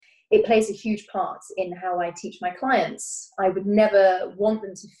it plays a huge part in how I teach my clients. I would never want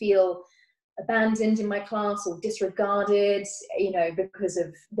them to feel abandoned in my class or disregarded, because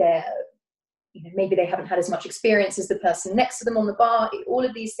of their, maybe they haven't had as much experience as the person next to them on the bar, all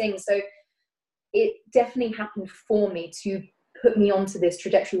of these things. So it definitely happened for me to put me onto this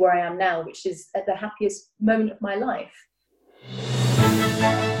trajectory where I am now, which is at the happiest moment of my life.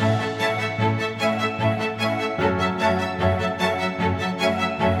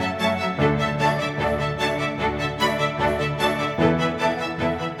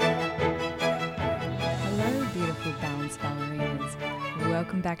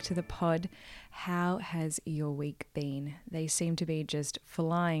 Welcome back to the pod. How has your week been? They seem to be just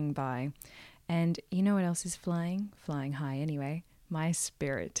flying by. And you know what else is flying? Flying high anyway. My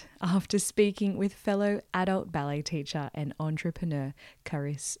spirit. After speaking with fellow adult ballet teacher and entrepreneur,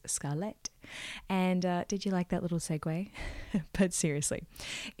 Carisse Scarlett. And did you like that little segue? But seriously,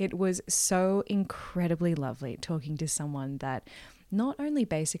 it was so incredibly lovely talking to someone that not only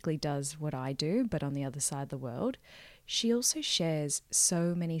basically does what I do, but on the other side of the world. She also shares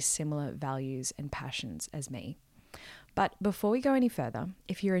so many similar values and passions as me. But before we go any further,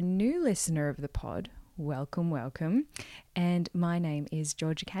 if you're a new listener of the pod, welcome. And my name is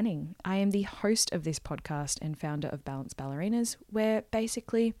Georgia Canning. I am the host of this podcast and founder of Balanced Ballerinas, where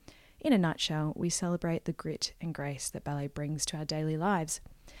basically, in a nutshell, we celebrate the grit and grace that ballet brings to our daily lives.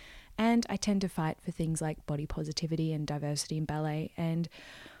 And I tend to fight for things like body positivity and diversity in ballet, and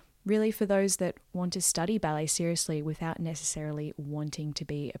really for those that want to study ballet seriously without necessarily wanting to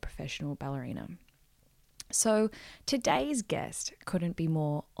be a professional ballerina. So today's guest couldn't be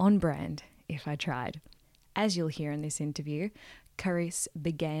more on brand if I tried. As you'll hear in this interview, Carisse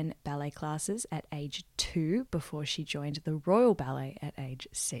began ballet classes at age 2 before she joined the Royal Ballet at age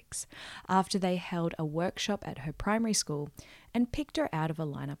 6, after they held a workshop at her primary school and picked her out of a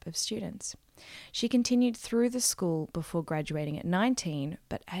lineup of students. She continued through the school before graduating at 19,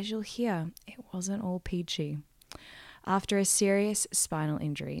 but as you'll hear, it wasn't all peachy. After a serious spinal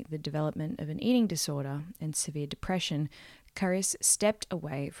injury, the development of an eating disorder, and severe depression, Carisse stepped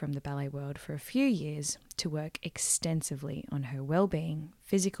away from the ballet world for a few years to work extensively on her well-being,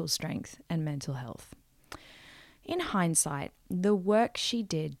 physical strength, and mental health. In hindsight, the work she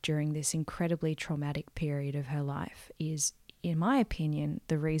did during this incredibly traumatic period of her life is, in my opinion,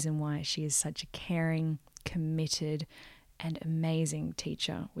 the reason why she is such a caring, committed, and amazing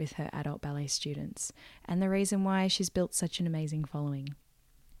teacher with her adult ballet students, and the reason why she's built such an amazing following.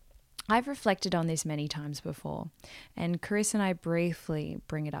 I've reflected on this many times before, and Carisse and I briefly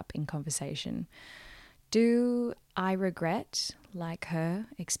bring it up in conversation. Do I regret, like her,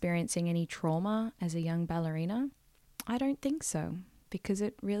 experiencing any trauma as a young ballerina? I don't think so, because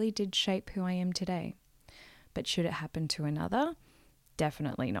it really did shape who I am today. But should it happen to another?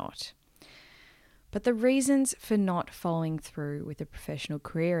 Definitely not. But the reasons for not following through with a professional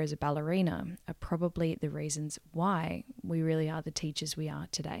career as a ballerina are probably the reasons why we really are the teachers we are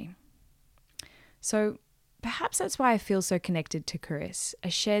today. So perhaps that's why I feel so connected to Carisse, a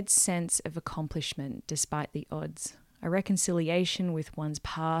shared sense of accomplishment despite the odds, a reconciliation with one's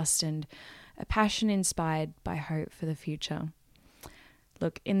past, and a passion inspired by hope for the future.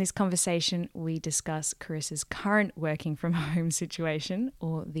 Look, in this conversation, we discuss Carisse's current working from home situation,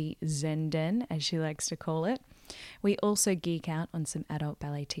 or the Zen Den, as she likes to call it. We also geek out on some adult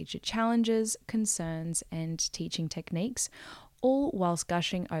ballet teacher challenges, concerns, and teaching techniques, all whilst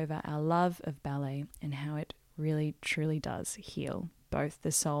gushing over our love of ballet and how it really, truly does heal both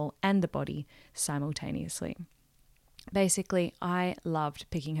the soul and the body simultaneously. Basically, I loved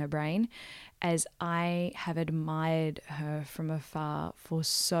picking her brain, as I have admired her from afar for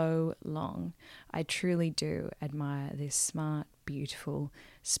so long. I truly do admire this smart, beautiful,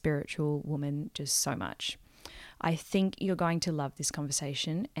 spiritual woman just so much. I think you're going to love this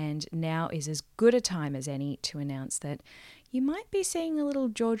conversation, and now is as good a time as any to announce that you might be seeing a little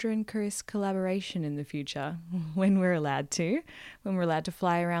Georgia and Carisse collaboration in the future when we're allowed to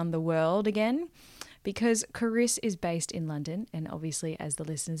fly around the world again. Because Carisse is based in London, and obviously, as the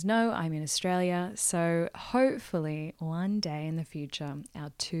listeners know, I'm in Australia, so hopefully one day in the future,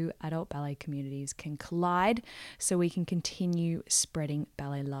 our two adult ballet communities can collide so we can continue spreading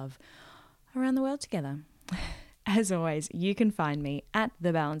ballet love around the world together. As always, you can find me at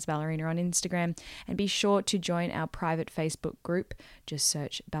The Balanced Ballerina on Instagram, and be sure to join our private Facebook group. Just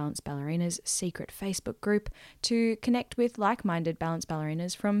search Balanced Ballerinas secret Facebook group to connect with like-minded balanced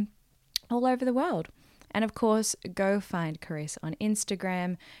ballerinas from all over the world. And of course, go find Carisse on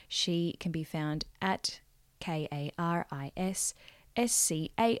Instagram. She can be found at KARISSE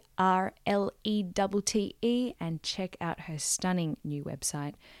SCARLETTE, and check out her stunning new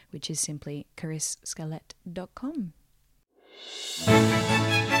website, which is simply carissescarlett.com.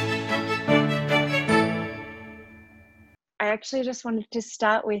 I actually just wanted to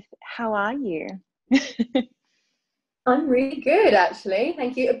start with, how are you? I'm really good, actually.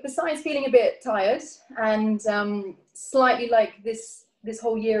 Thank you. Besides feeling a bit tired and slightly like this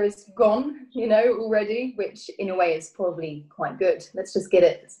whole year is gone, already, which in a way is probably quite good. Let's just get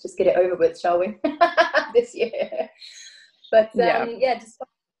it over with, shall we? This year. But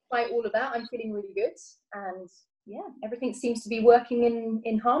despite all of that, I'm feeling really good, and everything seems to be working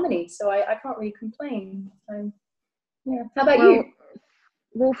in harmony. So I can't really complain. How about you?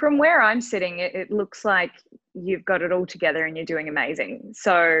 Well, from where I'm sitting, it looks like you've got it all together and you're doing amazing.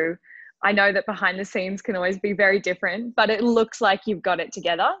 So I know that behind the scenes can always be very different, but it looks like you've got it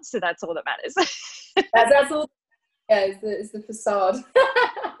together. So that's all that matters. That's all. Yeah, it's the facade.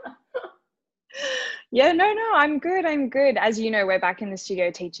 Yeah, no, I'm good. As you know, we're back in the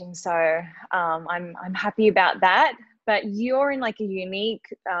studio teaching, so I'm happy about that. But you're in like a unique,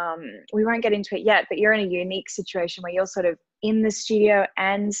 we won't get into it yet, but you're in a unique situation where you're sort of in the studio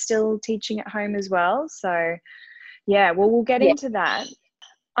and still teaching at home as well. So we'll get into that.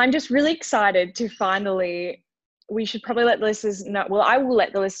 I'm just really excited to finally, we should probably let the listeners know, well, I will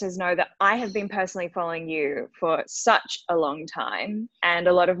let the listeners know that I have been personally following you for such a long time, and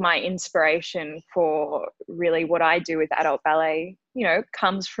a lot of my inspiration for really what I do with adult ballet,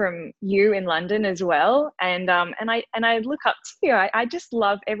 comes from you in London as well. And I look up to you. I just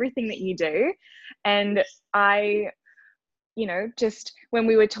love everything that you do. And just when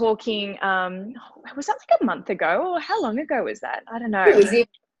we were talking, was that like a month ago, or how long ago was that? I don't know.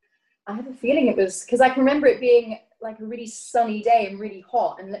 I have a feeling it was, because I can remember it being like a really sunny day and really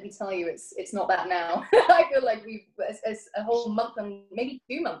hot, and let me tell you, it's not that now. I feel like a whole month and maybe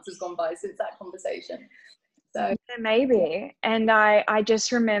 2 months has gone by since that conversation. So maybe. And I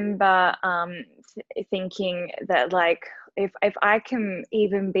just remember thinking that, like, if I can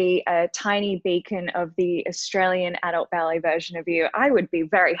even be a tiny beacon of the Australian adult ballet version of you, I would be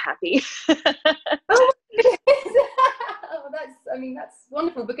very happy. That's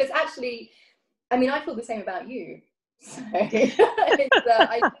wonderful, because actually, I feel the same about you. So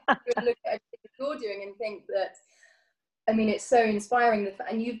I look at what you're doing and think that, it's so inspiring.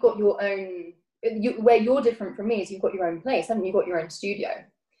 And you've got your own, where you're different from me is you've got your own place, haven't you? You've got your own studio.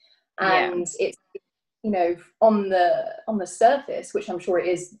 And it's, on the surface, which I'm sure it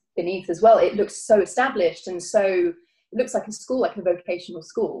is beneath as well, it looks so established, and so it looks like a school, like a vocational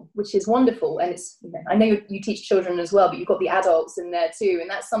school, which is wonderful. And it's, I know you teach children as well, but you've got the adults in there too. And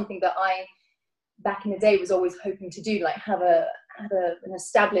that's something that I, back in the day, was always hoping to do, like have an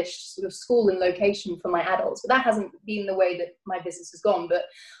established sort of school and location for my adults. But that hasn't been the way that my business has gone. But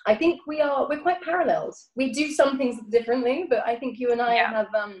I think we're quite paralleled. We do some things differently, but I think you and I have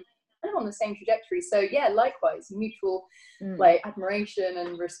kind of on the same trajectory. So likewise, mutual like admiration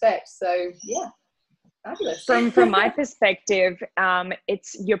and respect. So fabulous. From my perspective,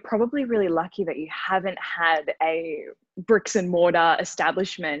 you're probably really lucky that you haven't had a bricks and mortar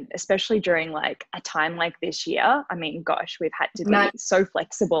establishment, especially during like a time like this year. Gosh, we've had to be so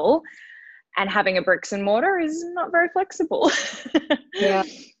flexible, and having a bricks and mortar is not very flexible. Yeah.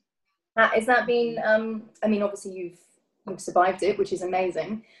 Has that been, obviously you've survived it, which is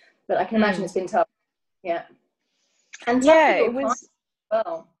amazing, but I can imagine it's been tough. Yeah. And tough for your clients as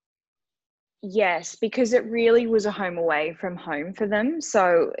well. Yes, because it really was a home away from home for them.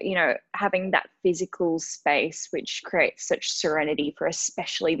 So, having that physical space, which creates such serenity for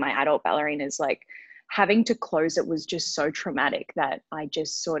especially my adult ballerinas, like having to close it was just so traumatic that I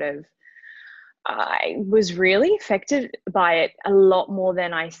was really affected by it a lot more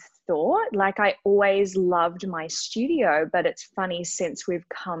than I thought. Like, I always loved my studio, but it's funny, since we've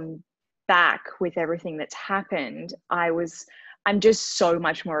come back with everything that's happened, I'm just so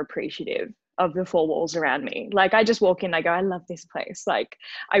much more appreciative of the four walls around me. Like, I just walk in, I go, I love this place. Like,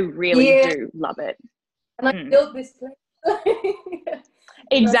 I really do love it. And I built this place.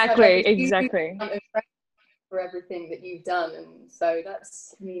 Exactly. For everything that you've done. And so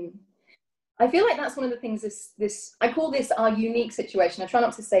that's, I feel like that's one of the things, this I call this our unique situation. I try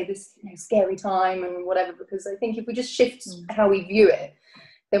not to say this scary time and whatever, because I think if we just shift how we view it,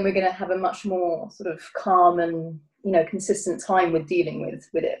 then we're going to have a much more sort of calm and consistent time with dealing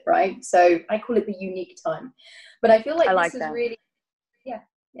with it, right? So I call it the unique time. But I feel like this is really,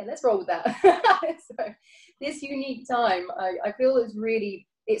 let's roll with that. So this unique time, I feel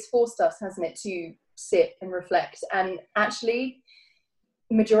it's forced us, hasn't it, to sit and reflect. And actually,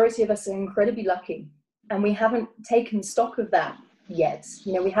 the majority of us are incredibly lucky, and we haven't taken stock of that. yet.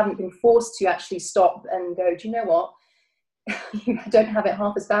 You know, we haven't been forced to actually stop and go, do you know what? You don't have it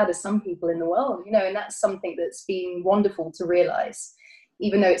half as bad as some people in the world, you know, and that's something that's been wonderful to realize.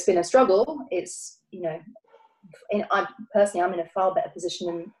 Even though it's been a struggle, it's, you know, I'm in a far better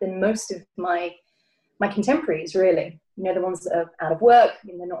position than most of my contemporaries, really. You know, the ones that are out of work,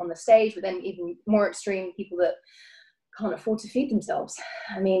 and they're not on the stage, but then even more extreme, people that can't afford to feed themselves.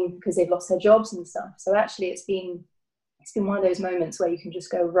 I mean, because they've lost their jobs and stuff. So actually it's been one of those moments where you can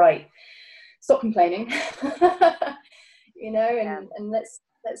just go, right, stop complaining, you know, and let's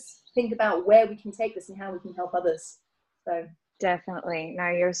think about where we can take this and how we can help others. So definitely. No,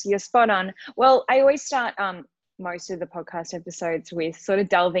 you're spot on. Well, I always start most of the podcast episodes with sort of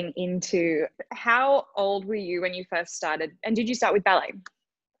delving into how old were you when you first started, and did you start with ballet?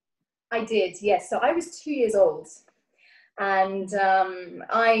 I did, yes. So I was 2 years old, and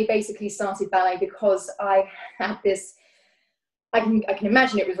I basically started ballet because I had this, I can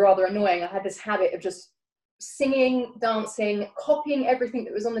imagine it was rather annoying. I had this habit of just singing, dancing, copying everything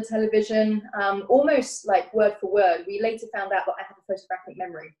that was on the television, almost like word for word. We later found out that I have a photographic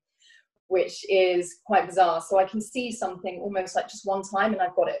memory, which is quite bizarre. So I can see something almost like just one time and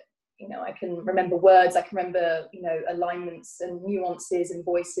I've got it. You know, I can remember words, I can remember, you know, alignments and nuances and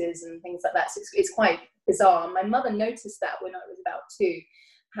voices and things like that. So it's quite bizarre. My mother noticed that when I was about 2,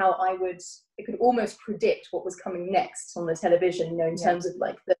 how it could almost predict what was coming next on the television, you know, in terms of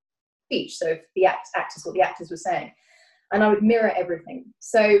like the speech. So if the actors, what the actors were saying, and I would mirror everything.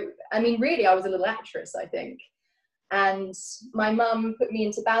 So, I mean, really, I was a little actress, I think. And my mum put me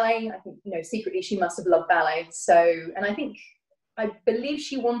into ballet. I think, you know, secretly she must have loved ballet. So, and I believe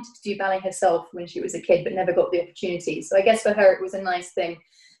she wanted to do ballet herself when she was a kid, but never got the opportunity. So I guess for her, it was a nice thing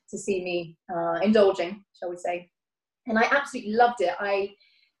to see me indulging, shall we say. And I absolutely loved it. I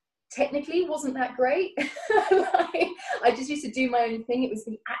technically wasn't that great. I just used to do my own thing. It was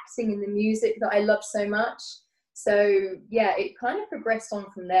the acting and the music that I loved so much. So yeah, it kind of progressed on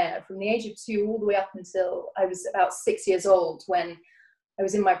from there, from the age of 2 all the way up until I was about 6 years old, when I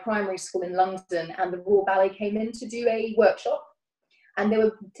was in my primary school in London and the Royal Ballet came in to do a workshop. And they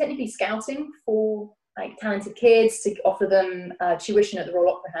were technically scouting for like talented kids to offer them tuition at the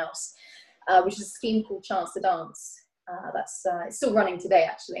Royal Opera House, which is a scheme called Chance to Dance. It's still running today,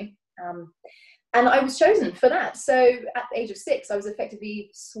 actually. And I was chosen for that. So at the age of 6, I was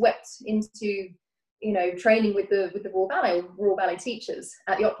effectively swept into, you know, training with the Royal Ballet teachers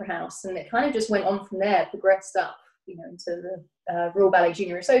at the Opera House. And it kind of just went on from there, progressed up, you know, into the Royal Ballet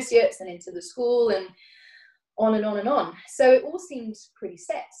Junior Associates and into the school and on and on and on. So it all seemed pretty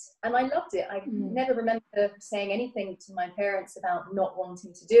set and I loved it. I never remember saying anything to my parents about not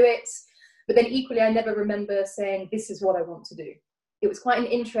wanting to do it. But then equally, I never remember saying, this is what I want to do. It was quite an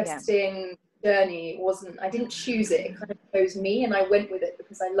interesting journey. I didn't choose it. It kind of chose me and I went with it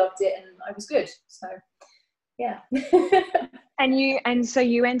because I loved it and I was good. So, yeah. And so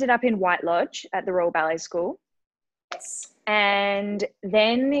you ended up in White Lodge at the Royal Ballet School. Yes. And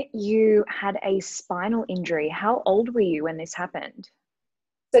then you had a spinal injury. How old were you when this happened?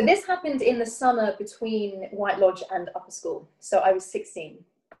 So this happened in the summer between White Lodge and upper school. So I was 16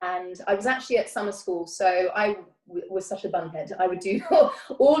 and I was actually at summer school. So I was such a bunhead. I would do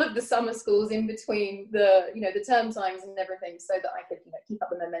all of the summer schools in between the term times and everything so that I could, you know, keep up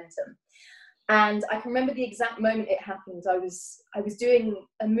the momentum. And I can remember the exact moment it happened. I was doing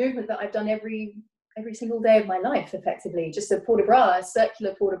a movement that I've done every single day of my life, effectively, just a port de bras, a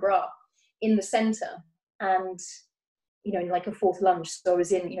circular port de bras in the center, and you know, in like a fourth lunge. So I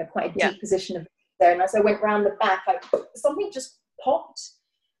was in, you know, quite a deep position of there, and as I went round the back, something just popped.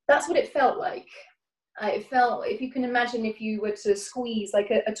 That's what it felt like. It felt, if you can imagine, if you were to squeeze like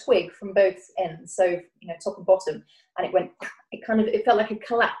a twig from both ends, so you know, top and bottom, and it felt like a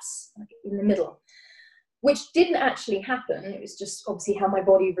collapse, like in the middle. Which didn't actually happen. It was just obviously how my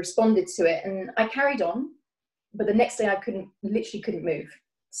body responded to it. And I carried on, but the next day I literally couldn't move.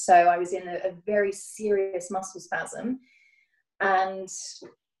 So I was in a very serious muscle spasm and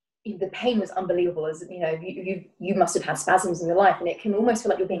the pain was unbelievable. As you know, you must have had spasms in your life and it can almost feel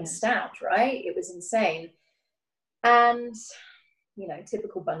like you're being stabbed, right? It was insane. And, you know,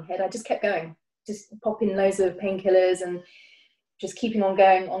 typical bunhead, I just kept going, just popping loads of painkillers and just keeping on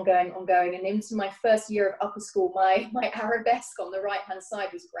going. And into my first year of upper school, my arabesque on the right-hand side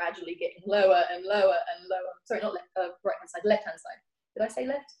was gradually getting lower and lower and lower. Sorry, not right-hand side, left-hand side. Did I say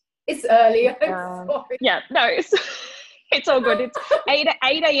left? It's early, I'm sorry. Yeah, no, it's all good. It's 8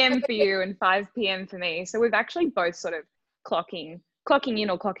 a.m. for you and 5 p.m. for me. So we've actually both sort of clocking in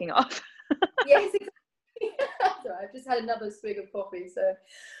or clocking off. Yes, exactly. Sorry, I've just had another swig of coffee, so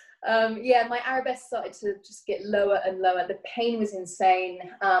Yeah, my arabesque started to just get lower and lower. The pain was insane,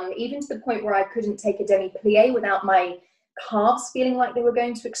 even to the point where I couldn't take a demi-plie without my calves feeling like they were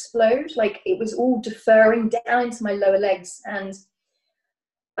going to explode. Like it was all deferring down into my lower legs. And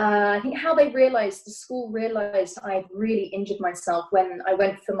I think how the school realized I'd really injured myself when I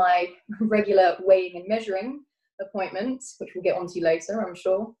went for my regular weighing and measuring appointment, which we'll get onto later, I'm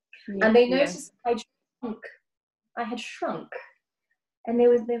sure. Yeah, and they noticed I had shrunk. And they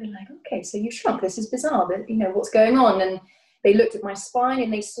were like, okay, so you shrunk. This is bizarre. But, what's going on? And they looked at my spine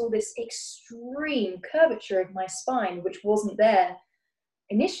and they saw this extreme curvature of my spine, which wasn't there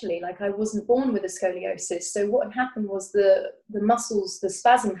initially. Like I wasn't born with a scoliosis. So what had happened was the muscles, the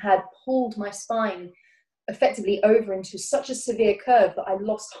spasm had pulled my spine effectively over into such a severe curve that I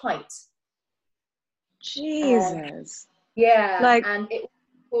lost height. Jesus. And it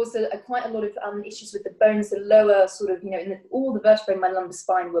caused quite a lot of issues with the bones. The lower sort of, all the vertebrae in my lumbar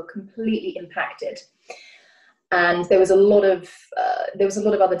spine were completely impacted. And there was a lot of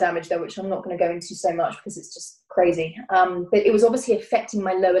other damage there, which I'm not going to go into so much because it's just crazy. But it was obviously affecting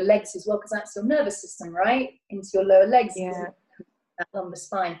my lower legs as well, because that's your nervous system, right? Into your lower legs, that lumbar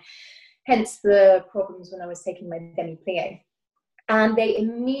spine. Hence the problems when I was taking my demi-plie. And they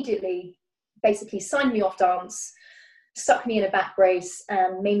immediately basically signed me off dance, stuck me in a back brace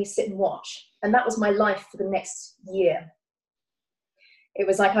and made me sit and watch. And that was my life for the next year. It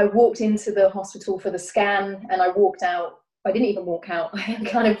was like I walked into the hospital for the scan and I walked out. I didn't even walk out. I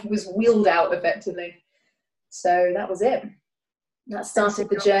kind of was wheeled out effectively. So that was it. That started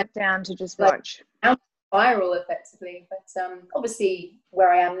the journey. Down to just watch. Viral effectively. But obviously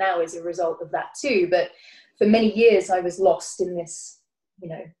where I am now is a result of that too. But for many years I was lost in this,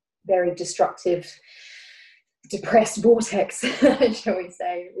 very destructive, depressed vortex, shall we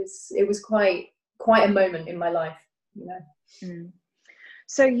say. It was quite a moment in my life,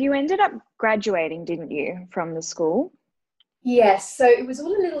 So you ended up graduating, didn't you, from the school? Yes, so it was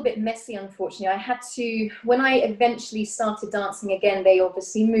all a little bit messy, unfortunately. I had to, when I eventually started dancing again, they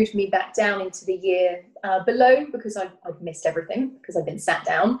obviously moved me back down into the year below because I'd missed everything because I'd been sat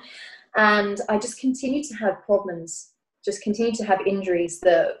down. And I just continued to have problems, just continued to have injuries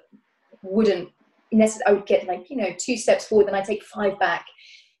that wouldn't necessarily, I would get 2 steps forward and I take 5 back.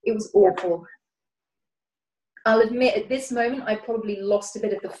 It was awful. I'll admit at this moment, I probably lost a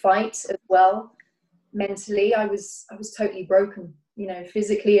bit of the fight as well. Mentally, I was totally broken,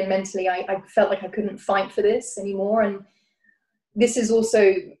 physically and mentally. I felt like I couldn't fight for this anymore. And this is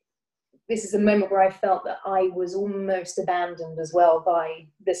a moment where I felt that I was almost abandoned as well by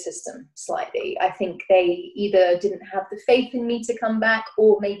the system slightly. I think they either didn't have the faith in me to come back,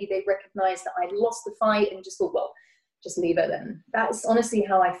 or maybe they recognized that I'd lost the fight and just thought, well, just leave it then. That's honestly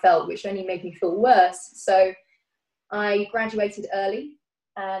how I felt, which only made me feel worse. So I graduated early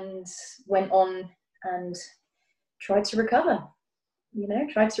and went on and tried to recover,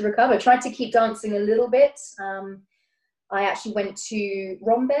 tried to keep dancing a little bit. I actually went to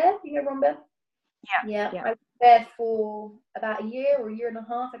Rambert, Rambert? Yeah. I was there for about a year or a year and a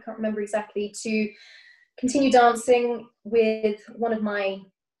half, I can't remember exactly, to continue dancing with one of my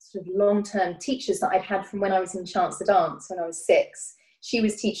sort of long-term teachers that I'd had from when I was in Chance to Dance when I was 6. She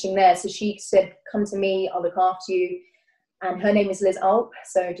was teaching there, so she said, come to me, I'll look after you. And her name is Liz Alp,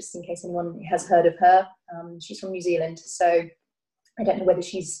 so just in case anyone has heard of her, she's from New Zealand, so I don't know whether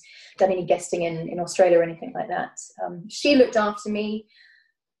she's done any guesting in Australia or anything like that. She looked after me,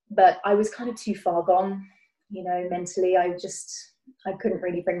 but I was kind of too far gone, mentally. I couldn't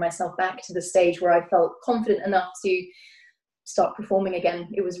really bring myself back to the stage where I felt confident enough to start performing again.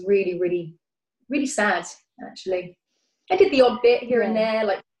 It was really, really, really sad, actually. I did the odd bit here and there,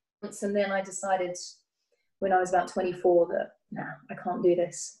 like once, and then I decided when I was about 24 that, I can't do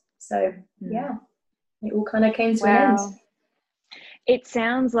this. So, it all kind of came to an end. It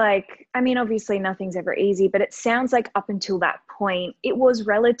sounds like, obviously nothing's ever easy, but it sounds like up until that point, it was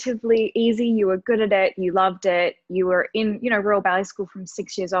relatively easy. You were good at it. You loved it. You were in, Royal Ballet School from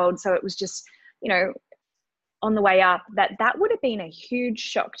 6 years old. So it was just, on the way up. That would have been a huge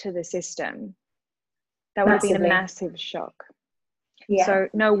shock to the system. That would have been a massive shock. Yeah. So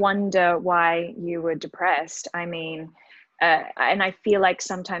no wonder why you were depressed. And I feel like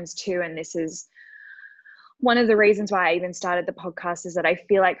sometimes too, and this is one of the reasons why I even started the podcast, is that I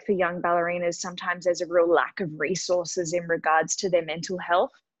feel like for young ballerinas, sometimes there's a real lack of resources in regards to their mental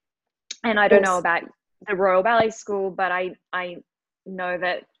health. And I don't know about the Royal Ballet School, but I know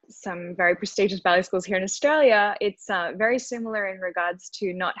that some very prestigious ballet schools here in Australia, it's very similar in regards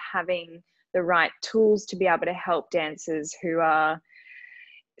to not having the right tools to be able to help dancers who are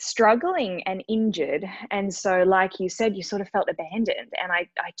struggling and injured. And so, like you said, you sort of felt abandoned. And I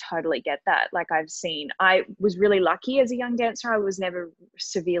totally get that. Like I was really lucky as a young dancer. I was never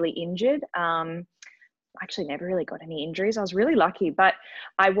severely injured. Actually never really got any injuries. I was really lucky, but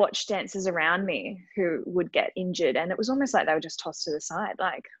I watched dancers around me who would get injured, and it was almost like they were just tossed to the side,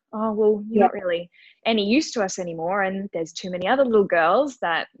 like, oh, well, you're not really any use to us anymore, and there's too many other little girls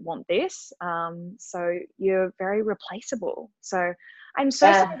that want this, so you're very replaceable. So I'm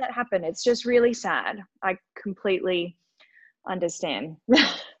so sorry that happened. It's just really sad. I completely understand.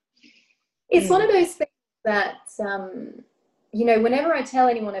 It's one of those things that you know, whenever I tell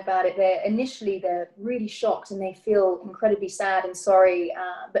anyone about it, they're really shocked and they feel incredibly sad and sorry.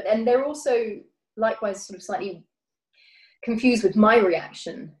 And they're also likewise sort of slightly confused with my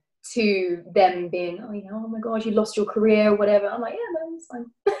reaction to them being, oh, you know, oh my gosh, you lost your career or whatever. I'm like, yeah, no, it's fine.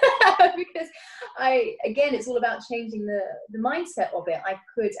 Because again, it's all about changing the mindset of it.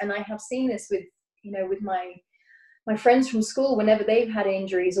 And I have seen this with, you know, with my friends from school, whenever they've had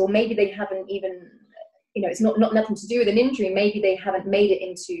injuries, or maybe they haven't even, you know, it's not nothing to do with an injury. Maybe they haven't made it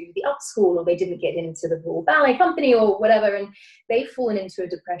into the art school, or they didn't get into the Royal Ballet Company or whatever, and they've fallen into a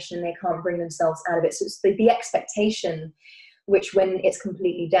depression and they can't bring themselves out of it. So it's the expectation, which when it's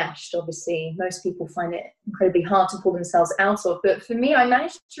completely dashed, obviously most people find it incredibly hard to pull themselves out of. But for me, I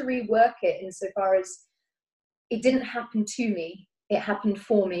managed to rework it insofar as it didn't happen to me, it happened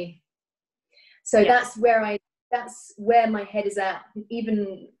for me. So that's where my head is at.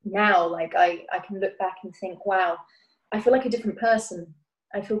 Even now, like I can look back and think, wow, I feel like a different person.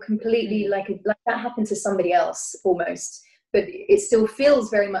 I feel completely like that happened to somebody else almost, but it still feels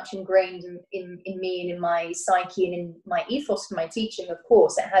very much ingrained in me and in my psyche and in my ethos for my teaching. Of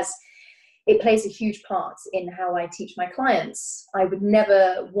course, it plays a huge part in how I teach my clients. I would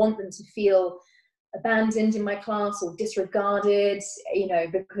never want them to feel abandoned in my class or disregarded, you know,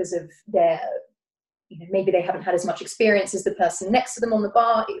 because of their, you know, maybe they haven't had as much experience as the person next to them on the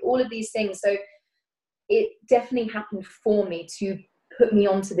bar, all of these things. So it definitely happened for me to put me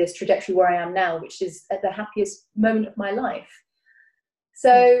onto this trajectory where I am now, which is at the happiest moment of my life.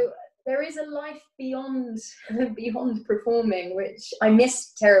 So there is a life beyond performing, which I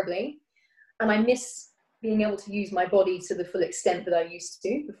miss terribly. And I miss being able to use my body to the full extent that I used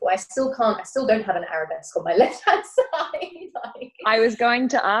to before. I still don't have an arabesque on my left hand side. I was going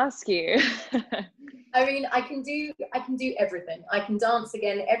to ask you. I mean, I can do everything. I can dance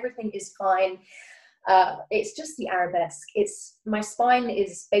again. Everything is fine. It's just the arabesque. My spine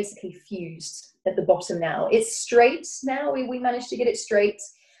is basically fused at the bottom now. It's straight now. We managed to get it straight.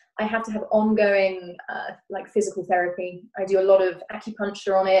 I have to have ongoing like physical therapy. I do a lot of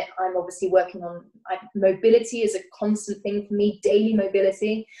acupuncture on it. I'm obviously working on mobility is a constant thing for me. Daily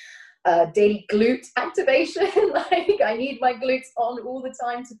mobility, daily glute activation. Like I need my glutes on all the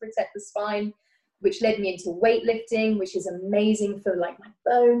time to protect the spine, which led me into weightlifting, which is amazing for like my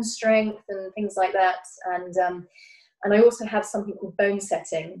bone strength and things like that. And I also have something called bone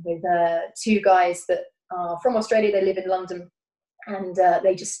setting with two guys that are from Australia. They live in London, and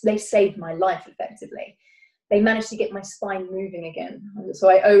they saved my life effectively. They managed to get my spine moving again. So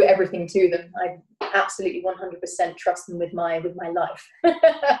I owe everything to them. I absolutely 100% trust them with my life.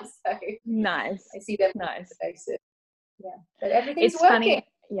 So nice. I see them nice. on the basis. Yeah, but everything's working. Funny.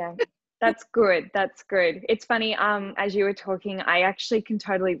 Yeah. That's good. That's good. It's funny. As you were talking, I actually can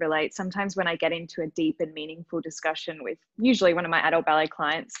totally relate. Sometimes when I get into a deep and meaningful discussion with usually one of my adult ballet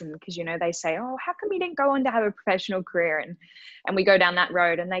clients, and because, you know, they say, oh, how come you didn't go on to have a professional career? And we go down that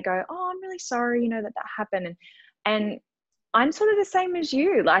road and they go, oh, I'm really sorry, you know, that happened. And I'm sort of the same as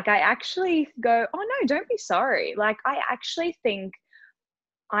you. Like, I actually go, oh no, don't be sorry. Like, I actually think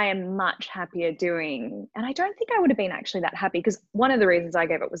I am much happier doing, and I don't think I would have been actually that happy, because one of the reasons I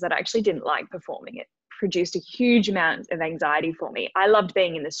gave it was that I actually didn't like performing. It produced a huge amount of anxiety for me. I loved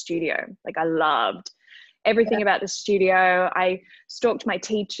being in the studio. Like, I loved everything about the studio. I stalked my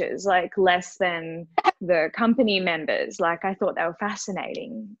teachers, like, less than the company members. Like, I thought they were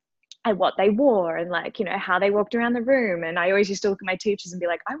fascinating, and what they wore, and, like, you know, how they walked around the room. And I always used to look at my teachers and be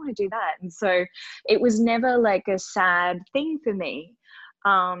like, I want to do that. And so it was never like a sad thing for me.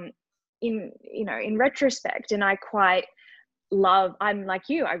 In retrospect, and I'm like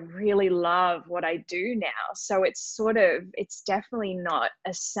you, I really love what I do now. So it's definitely not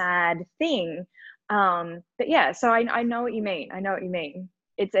a sad thing. But yeah, so I know what you mean.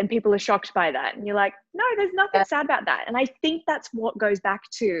 And people are shocked by that. And you're like, no, there's nothing sad about that. And I think that's what goes back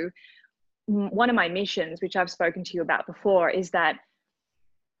to one of my missions, which I've spoken to you about before, is that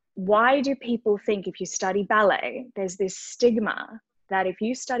why do people think if you study ballet, there's this stigma that if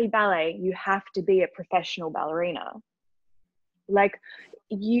you study ballet, you have to be a professional ballerina? Like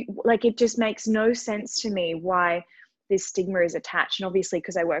it just makes no sense to me why this stigma is attached. And obviously,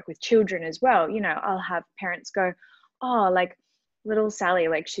 because I work with children as well, you know, I'll have parents go, oh, like little Sally,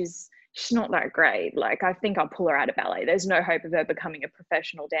 like she's not that great. Like, I think I'll pull her out of ballet. There's no hope of her becoming a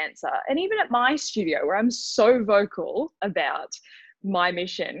professional dancer. And even at my studio, where I'm so vocal about my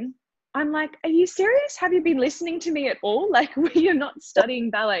mission, I'm like, are you serious? Have you been listening to me at all? Like, we are not studying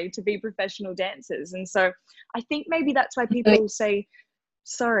ballet to be professional dancers. And so I think maybe that's why people say,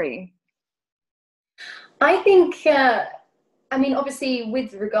 sorry. I think, I mean, obviously,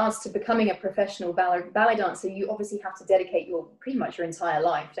 with regards to becoming a professional ballet dancer, you obviously have to dedicate pretty much your entire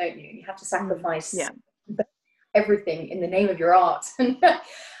life, don't you? You have to sacrifice everything in the name of your art. And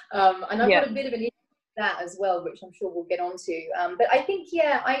I've got a bit of an issue with that as well, which I'm sure we'll get onto. But I think,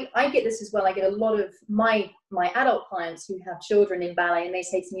 I get this as well. I get a lot of my adult clients who have children in ballet, and they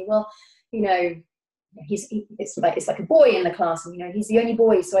say to me, well, you know, it's like a boy in the class, and you know, he's the only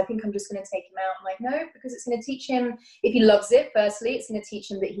boy, so I think I'm just going to take him out. I'm like, no, because it's going to teach him, if he loves it, firstly, it's going to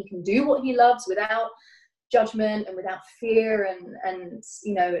teach him that he can do what he loves without judgment and without fear, and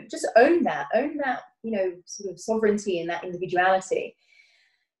you know, just own that, you know, sort of sovereignty and that individuality.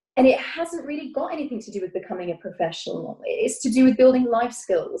 And it hasn't really got anything to do with becoming a professional. It's to do with building life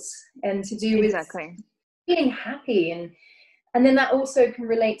skills, and to do with feeling happy. And then that also can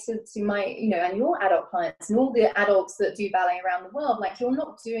relate to my, you know, and your adult clients and all the adults that do ballet around the world. Like, you're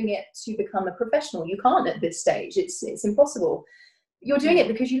not doing it to become a professional. You can't at this stage. It's impossible. You're doing it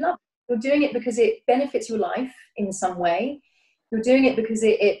because you love it. You're doing it because it benefits your life in some way. You're doing it because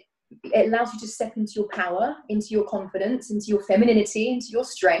it allows you to step into your power, into your confidence, into your femininity, into your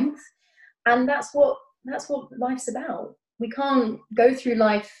strength. And that's what life's about. We can't go through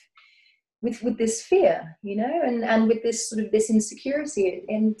life with this fear, you know, and with this sort of this insecurity.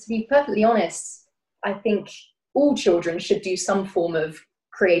 And to be perfectly honest, I think all children should do some form of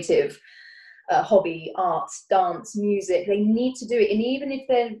creative hobby, art, dance, music. They need to do it. And even if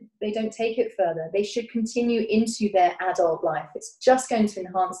they don't take it further, they should continue into their adult life. It's just going to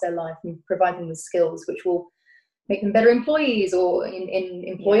enhance their life and provide them with skills which will make them better employees or in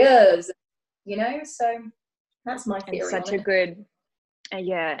employers, you know. So that's my theory. And such a good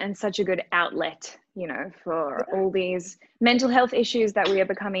and such a good outlet, you know, for all these mental health issues that we are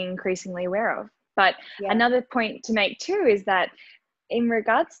becoming increasingly aware of. But another point to make too is that in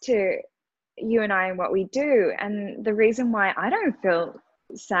regards to you and I and what we do, and the reason why I don't feel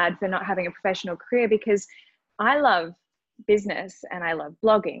sad for not having a professional career, because I love business and I love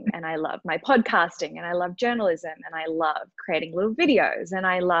blogging and I love my podcasting and I love journalism and I love creating little videos and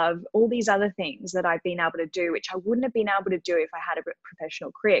I love all these other things that I've been able to do, which I wouldn't have been able to do if I had a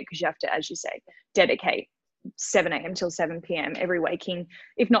professional career, because you have to, as you say, dedicate 7 a.m. till 7 p.m. every waking,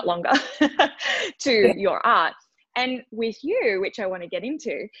 if not longer, to your art. And with you, which I want to get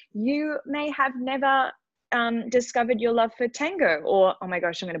into, you may have never discovered your love for tango, or, oh my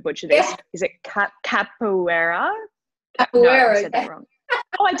gosh, I'm going to butcher this. Is it capoeira? No, I said that wrong.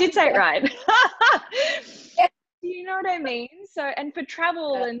 Oh, I did say it right. Do you know what I mean? So, and for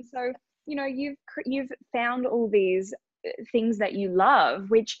travel, and so, you know, you've found all these things that you love,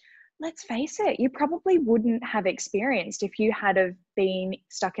 which, let's face it, you probably wouldn't have experienced if you had have been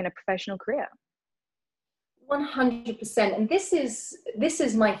stuck in a professional career. 100%. And this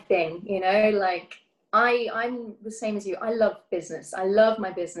is my thing, you know, like I'm the same as you. I love business. I love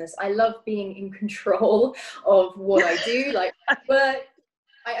my business. I love being in control of what I do. Like, but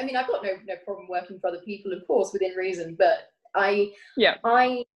I mean, I've got no problem working for other people, of course, within reason, but I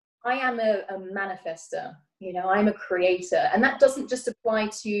am a manifester, you know, I'm a creator. And that doesn't just apply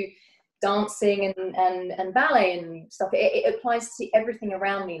to dancing and ballet and stuff. It applies to everything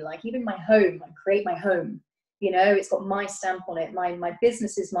around me. Like, even my home, I create my home. You know, it's got my stamp on it. My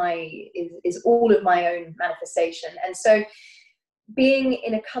business is all of my own manifestation. And so being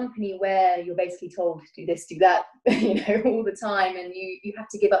in a company where you're basically told do this, do that, you know, all the time, and you have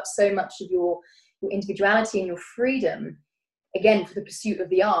to give up so much of your individuality and your freedom, again, for the pursuit of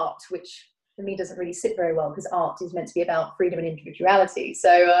the art, which for me doesn't really sit very well, because art is meant to be about freedom and individuality.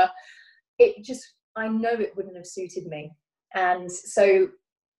 So I know it wouldn't have suited me. And so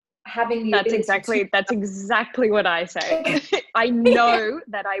having the that's exactly what I say. I know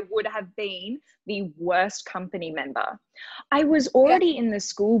that I would have been the worst company member. I was already in the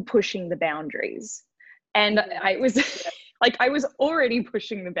school pushing the boundaries, and I was like, I was already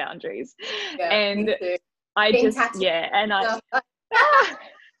pushing the boundaries, and I just and I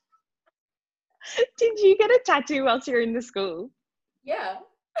did you get a tattoo whilst you're in the school? Yeah.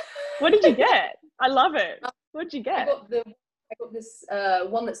 What did you get? I love it. What did you get? I got this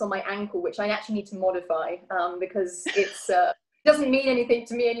one that's on my ankle, which I actually need to modify because doesn't mean anything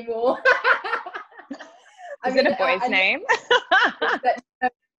to me anymore. Is it a boy's name?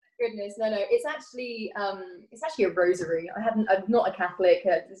 Goodness, no. It's actually a rosary. I'm not a Catholic.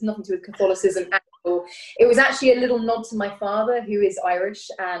 There's nothing to do with Catholicism at all. It was actually a little nod to my father, who is Irish,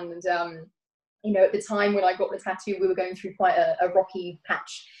 and at the time when I got the tattoo, we were going through quite a rocky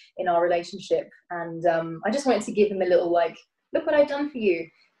patch in our relationship, and I just wanted to give him a little like, look what I've done for you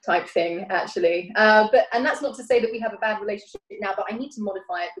type thing, actually. And that's not to say that we have a bad relationship now, but I need to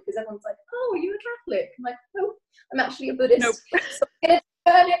modify it because everyone's like, oh, are you a Catholic? I'm like, no, I'm actually a Buddhist. Nope. So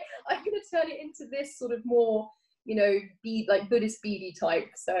I'm going to turn it into this sort of more, like Buddhist beady type.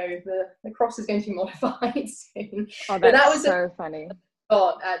 So the cross is going to be modified soon. Oh, that was so funny.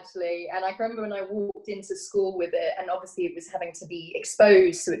 Actually, and I can remember when I walked into school with it, and obviously it was having to be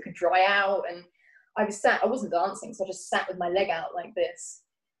exposed so it could dry out, and I wasn't dancing, so I just sat with my leg out like this,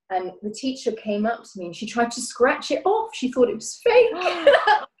 and the teacher came up to me and she tried to scratch it off. She thought it was fake.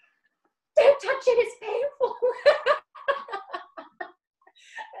 Don't touch it, it's painful.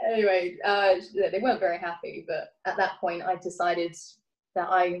 Anyway, they weren't very happy, but at that point I decided that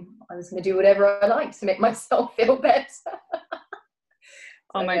I was going to do whatever I liked to make myself feel better.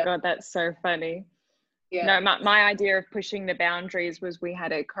 Oh my God, that's so funny. Yeah. No, my idea of pushing the boundaries was we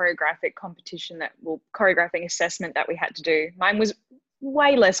had a choreographic competition choreographing assessment that we had to do. Mine was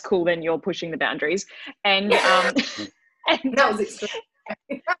way less cool than your pushing the boundaries. And, and that was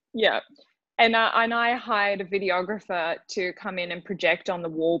extreme. Yeah. And I hired a videographer to come in and project on the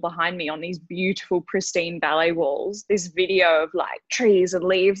wall behind me on these beautiful, pristine ballet walls, this video of like trees and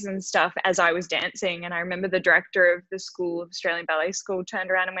leaves and stuff as I was dancing. And I remember the director of the school, of Australian Ballet School, turned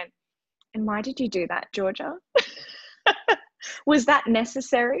around and went, and why did you do that, Georgia? Was that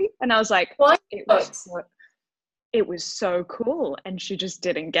necessary? And I was like, it was so cool. And she just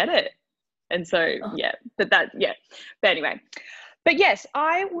didn't get it. And so, But anyway. But yes,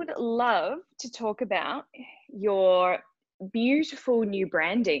 I would love to talk about your beautiful new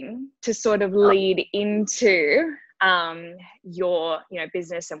branding to sort of lead into your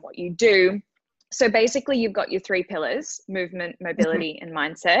business and what you do. So basically you've got your 3 pillars: movement, mobility, and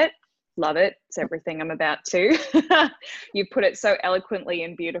mindset. Love it. It's everything I'm about to. You put it so eloquently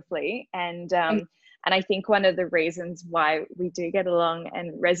and beautifully. And I think one of the reasons why we do get along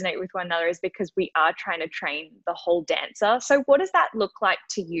and resonate with one another is because we are trying to train the whole dancer. So what does that look like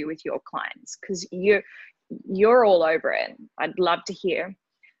to you with your clients? Because you're all over it. I'd love to hear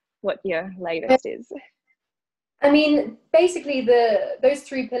what your latest is. I mean, basically those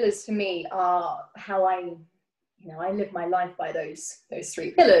 3 pillars for me are how I live my life by those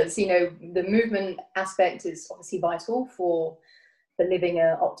 3 pillars. The movement aspect is obviously vital for living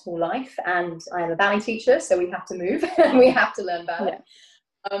an optimal life, and I am a ballet teacher, so we have to move and we have to learn ballet.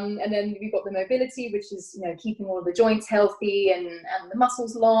 And then we've got the mobility, which is keeping all of the joints healthy and the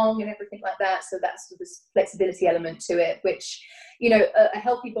muscles long and everything like that. So that's this flexibility element to it, which a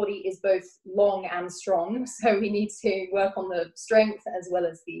healthy body is both long and strong, so we need to work on the strength as well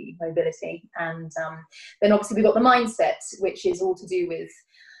as the mobility. And then obviously we've got the mindset, which is all to do with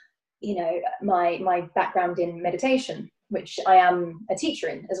my background in meditation, which I am a teacher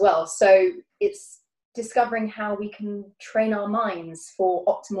in as well. So it's discovering how we can train our minds for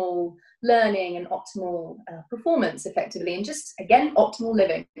optimal learning and optimal performance effectively, and just, again, optimal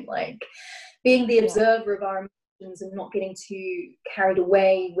living, like being the observer of our emotions and not getting too carried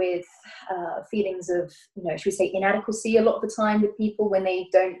away with feelings of, should we say, inadequacy a lot of the time with people when they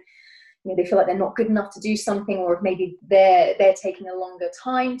don't, they feel like they're not good enough to do something, or maybe they're taking a longer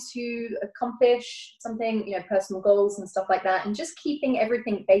time to accomplish something, personal goals and stuff like that, and just keeping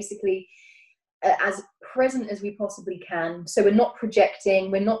everything basically as present as we possibly can. So we're not projecting,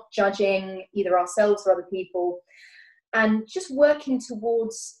 we're not judging either ourselves or other people, and just working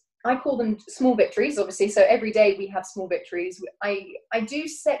towards, I call them small victories, obviously. So every day we have small victories. I do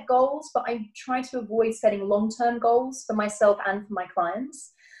set goals, but I try to avoid setting long-term goals for myself and for my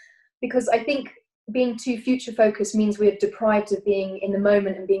clients, because I think being too future focused means we're deprived of being in the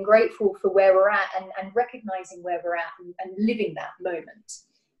moment and being grateful for where we're at, and recognizing where we're at and living that moment.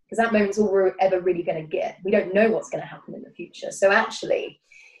 Because that moment's all we're ever really going to get. We don't know what's going to happen in the future. So actually,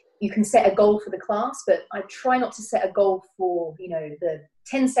 you can set a goal for the class, but I try not to set a goal for, the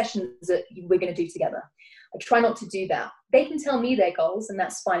 10 sessions that we're going to do together. I try not to do that. They can tell me their goals, and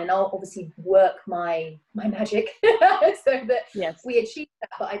that's fine. And I'll obviously work my magic so that we achieve that.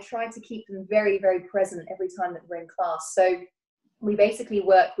 But I try to keep them very, very present every time that we're in class. So we basically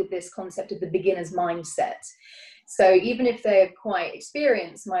work with this concept of the beginner's mindset. So even if they're quite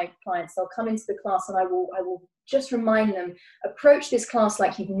experienced, my clients, they'll come into the class and I will just remind them, approach this class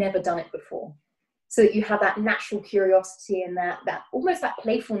like you've never done it before. so that you have that natural curiosity and that almost that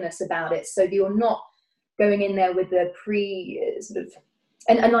playfulness about it, so that you're not going in there with the sort of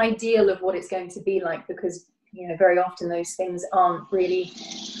an ideal of what it's going to be like, because very often those things aren't really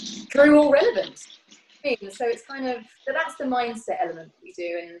true or relevant. So it's kind of, that's the mindset element we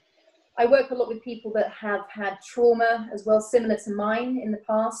do. And I work a lot with people that have had trauma as well, similar to mine in the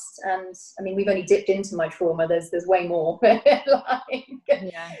past. And I mean, we've only dipped into my trauma. There's way more to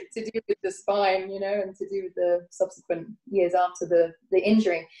do with the spine, and to do with the subsequent years after the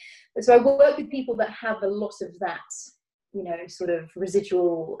injury. But so I work with people that have a lot of that, sort of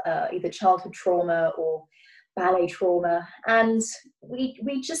residual, either childhood trauma or ballet trauma. And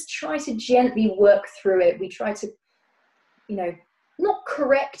we just try to gently work through it. We try to, not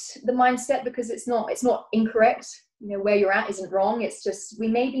correct the mindset, because it's not incorrect. Where you're at isn't wrong. It's just, we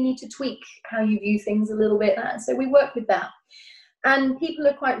maybe need to tweak how you view things a little bit. And so we work with that. And people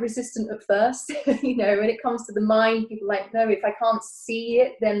are quite resistant at first, when it comes to the mind. People are like, no, if I can't see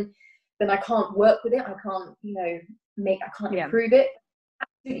it, then I can't work with it. I can't, improve it.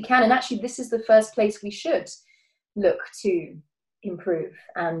 Absolutely can. And actually, this is the first place we should look to improve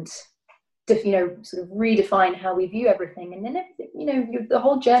and sort of redefine how we view everything. And then everything, the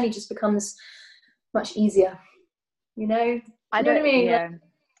whole journey just becomes much easier. I know what I mean? Yeah,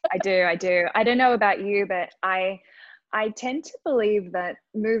 I do. I don't know about you, but I tend to believe that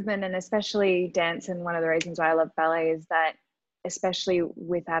movement, and especially dance, and one of the reasons why I love ballet is that, especially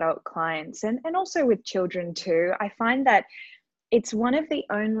with adult clients and also with children too, I find that it's one of the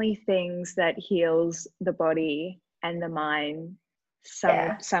only things that heals the body and the mind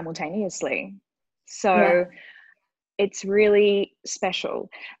simultaneously. So it's really special.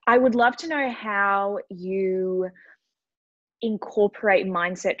 I would love to know how you incorporate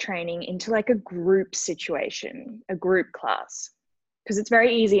mindset training into like a group situation, a group class, because it's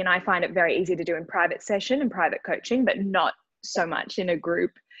very easy, and I find it very easy to do in private session and private coaching, but not so much in a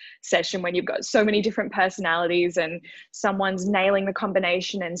group session when you've got so many different personalities and someone's nailing the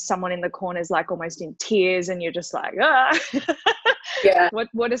combination and someone in the corner is like almost in tears, and you're just like,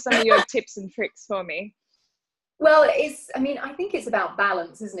 What are some of your tips and tricks for me? Well, I think it's about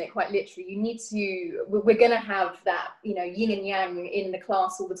balance, isn't it? Quite literally, we're going to have that, yin and yang in the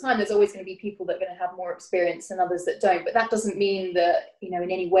class all the time. There's always going to be people that are going to have more experience than others that don't. But that doesn't mean that, in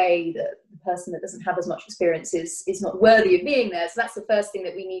any way that the person that doesn't have as much experience is not worthy of being there. So that's the first thing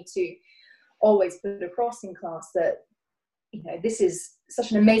that we need to always put across in class, that, this is such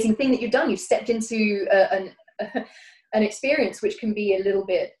an amazing thing that you've done. You've stepped into an experience which can be a little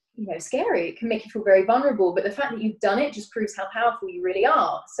bit, scary. It can make you feel very vulnerable, but the fact that you've done it just proves how powerful you really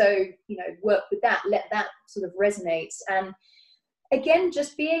are. So, work with that, let that sort of resonate. And again,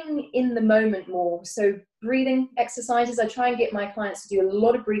 just being in the moment more. So breathing exercises, I try and get my clients to do a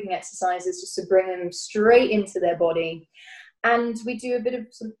lot of breathing exercises just to bring them straight into their body. And we do a bit of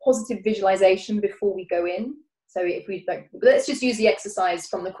sort of positive visualization before we go in. So if we let's just use the exercise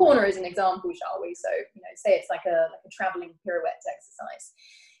from the corner as an example, shall we? So, say it's like a traveling pirouette exercise.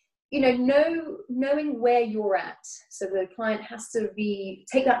 Knowing where you're at. So the client has to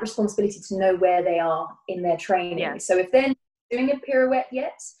take that responsibility to know where they are in their training. Yeah. So if they're not doing a pirouette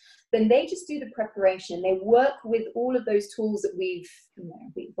yet, then they just do the preparation. They work with all of those tools that we've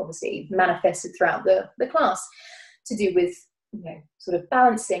obviously manifested throughout the class, to do with, sort of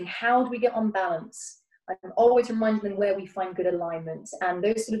balancing. How do we get on balance? I'm always reminding them where we find good alignment, and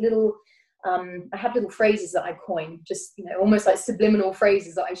those sort of little, I have little phrases that I coin, just, almost like subliminal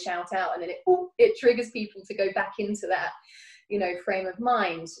phrases that I shout out, and then it triggers people to go back into that, frame of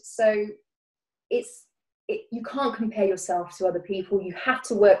mind. So you can't compare yourself to other people. You have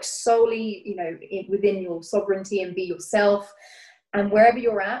to work solely, within your sovereignty and be yourself. And wherever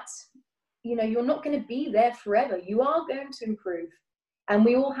you're at, you're not going to be there forever. You are going to improve. And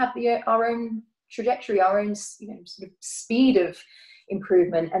we all have our own trajectory, our own, sort of speed of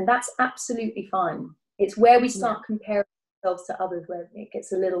improvement. And that's absolutely fine. It's where we start comparing ourselves to others where it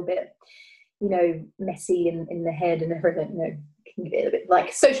gets a little bit, messy in the head and everything, can get a bit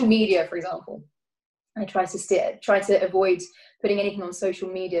like social media, for example. I try to avoid putting anything on social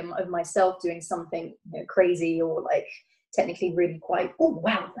media of myself doing something crazy or like technically really quite, oh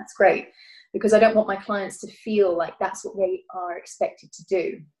wow, that's great, because I don't want my clients to feel like that's what they are expected to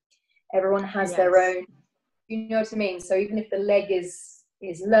do. Everyone has their own, you know what I mean? So even if the leg is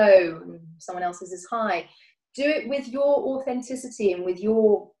low and someone else's is high, do it with your authenticity and with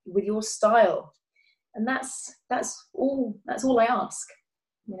your style. And that's all I ask,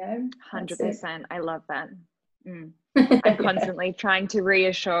 100%. I love that. I'm constantly trying to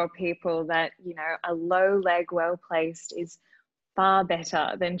reassure people that, a low leg well placed is far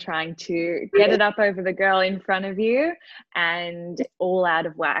better than trying to get it up over the girl in front of you and all out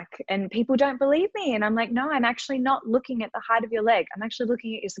of whack. And people don't believe me. And I'm like, no, I'm actually not looking at the height of your leg. I'm actually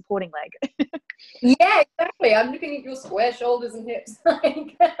looking at your supporting leg. Yeah, exactly. I'm looking at your square shoulders and hips.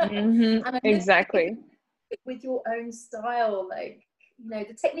 Like, and I'm exactly. With your own style. Like, you know,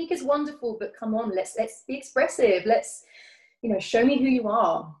 the technique is wonderful, but come on, let's be expressive. Let's, you know, show me who you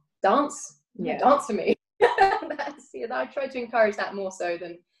are. Dance. Yeah, dance for me. I try to encourage that more so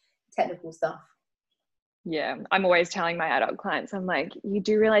than technical stuff. Yeah, I'm always telling my adult clients, I'm like, you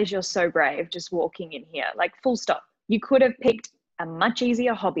do realize you're so brave just walking in here, like full stop. You could have picked a much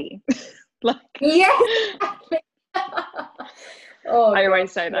easier hobby. Like, yes. Oh, I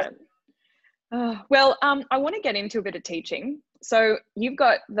always say that. Well, I want to get into a bit of teaching. So you've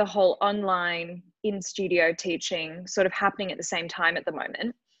got the whole online in studio teaching sort of happening at the same time at the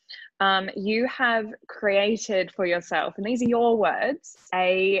moment. You have created for yourself, and these are your words,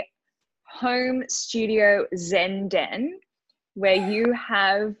 a home studio Zen Den, where you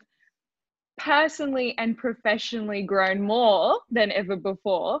have personally and professionally grown more than ever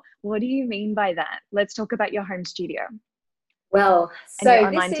before. What do you mean by that? Let's talk about your home studio. Well, so and your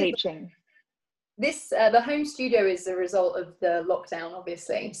online teaching. The home studio is a result of the lockdown,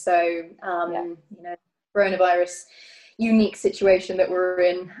 obviously. So, you know, coronavirus unique situation that we're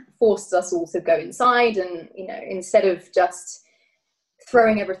in forced us all to go inside, and, you know, instead of just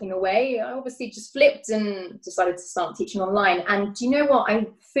throwing everything away, I obviously just flipped and decided to start teaching online. And do you know what?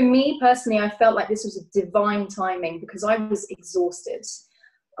 For me personally, I felt like this was a divine timing because I was exhausted.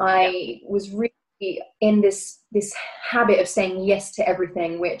 I was really in this habit of saying yes to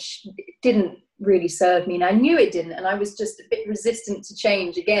everything, which didn't really serve me, and I knew it didn't, and I was just a bit resistant to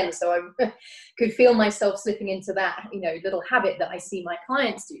change again. So I could feel myself slipping into that, you know, little habit that I see my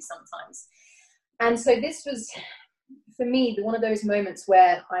clients do sometimes. And so this was, for me, one of those moments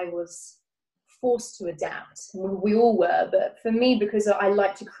where I was forced to adapt. We all were, but for me, because I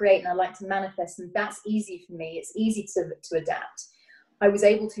like to create and I like to manifest, and that's easy for me, it's easy to adapt. I was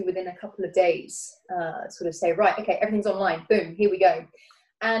able to, within a couple of days, sort of say, right, okay, everything's online, boom, here we go.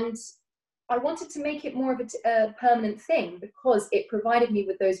 And I wanted to make it more of a permanent thing because it provided me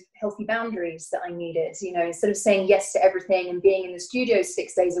with those healthy boundaries that I needed. You know, instead of saying yes to everything and being in the studio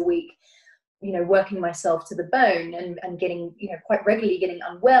 6 days a week, you know, working myself to the bone and getting, you know, quite regularly getting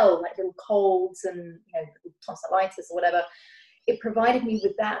unwell, like little colds and, you know, tonsillitis or whatever, it provided me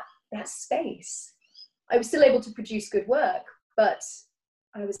with that space. I was still able to produce good work, but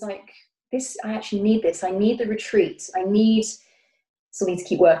I was like, I actually need this. I need the retreat. Still need to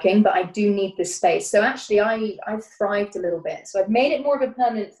keep working, but I do need this space. So actually I've thrived a little bit. So I've made it more of a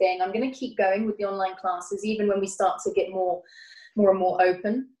permanent thing. I'm going to keep going with the online classes, even when we start to get more and more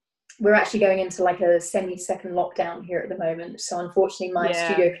open. We're actually going into like a semi-second lockdown here at the moment. So unfortunately my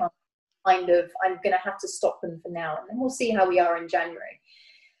studio class, I'm going to have to stop them for now, and then we'll see how we are in January.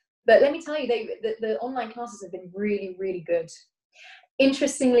 But let me tell you, the online classes have been really, really good.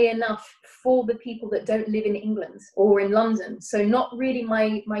 Interestingly enough, for the people that don't live in England or in London, so not really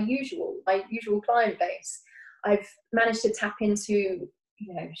my usual client base, I've managed to tap into,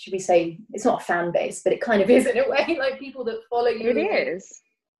 you know, should we say, it's not a fan base, but it kind of is in a way, like people that follow you. It is.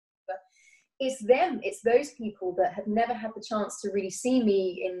 It's them. It's those people that have never had the chance to really see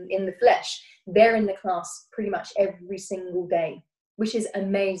me in the flesh. They're in the class pretty much every single day, which is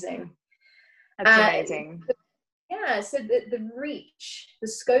amazing. That's amazing. Yeah, so the reach, the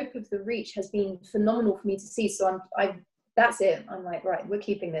scope of the reach has been phenomenal for me to see. So that's it. I'm like, right, we're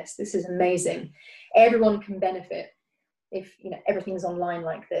keeping this. This is amazing. Everyone can benefit if, you know, everything's online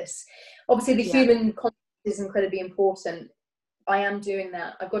like this. Obviously, the human contact is incredibly important. I am doing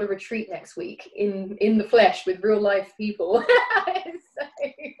that. I've got a retreat next week in the flesh with real life people.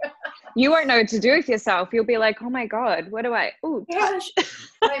 So, you won't know what to do with yourself. You'll be like, oh my God, what do I, touch.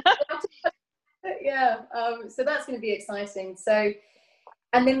 Yeah, so that's going to be exciting. So,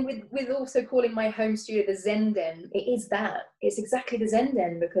 and then with also calling my home studio the Zen Den, it's exactly the Zen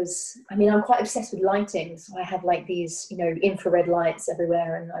Den, because I mean, I'm quite obsessed with lighting. So I have like these, you know, infrared lights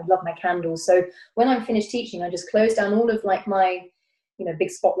everywhere, and I love my candles. So when I'm finished teaching, I just close down all of like my, you know, big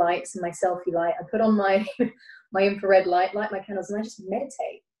spotlights and my selfie light. I put on my my infrared light my candles, and I just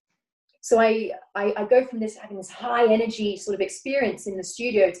meditate. So I go from having this high energy sort of experience in the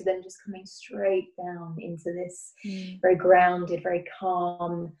studio to then just coming straight down into this very grounded, very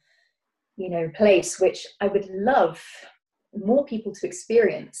calm, you know, place, which I would love more people to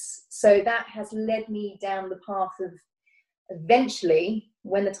experience. So that has led me down the path of, eventually,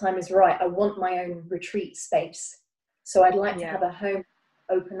 when the time is right, I want my own retreat space. So I'd like to have a home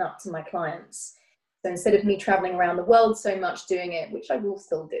open up to my clients. So instead of me traveling around the world so much doing it, which I will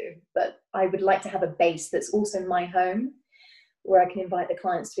still do, but I would like to have a base that's also my home, where I can invite the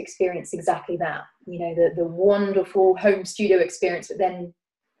clients to experience exactly that, you know, the wonderful home studio experience, but then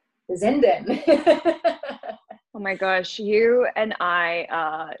the Zen Den. Oh my gosh, you and I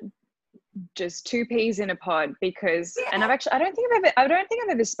are just two peas in a pod, because and I don't think I've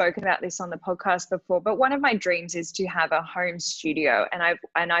ever spoken about this on the podcast before, but one of my dreams is to have a home studio,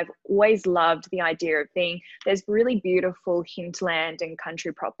 and I've always loved the idea of there's really beautiful hinterland and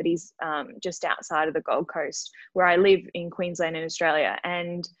country properties just outside of the Gold Coast, where I live in Queensland in Australia,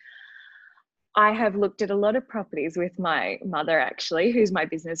 and I have looked at a lot of properties with my mother, actually, who's my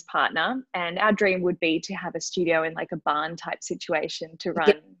business partner. And our dream would be to have a studio in like a barn type situation to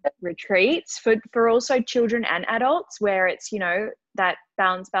run retreats for also children and adults, where it's, you know, that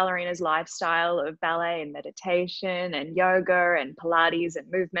balanced ballerina's lifestyle of ballet and meditation and yoga and Pilates and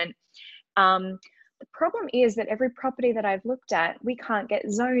movement. The problem is that every property that I've looked at, we can't get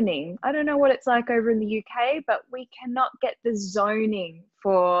zoning. I don't know what it's like over in the UK, but we cannot get the zoning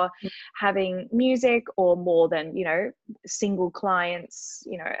for having music or more than, you know, single clients,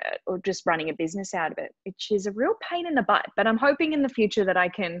 you know, or just running a business out of it, which is a real pain in the butt. But I'm hoping in the future that I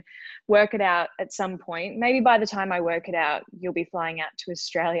can work it out at some point. Maybe by the time I work it out, you'll be flying out to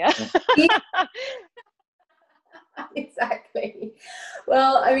Australia. Exactly.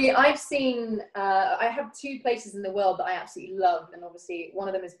 Well, I mean, I've seen, I have two places in the world that I absolutely love, and obviously one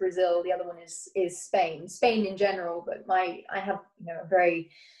of them is Brazil, the other one is Spain in general. But I have, you know, a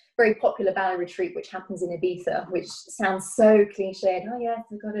very, very popular ballet retreat which happens in Ibiza, which sounds so cliched. Oh yes,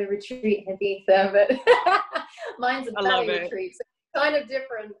 we've got a retreat in Ibiza, but mine's a ballet retreat, so it's kind of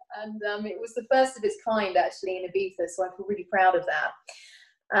different. And it was the first of its kind actually in Ibiza, so I feel really proud of that.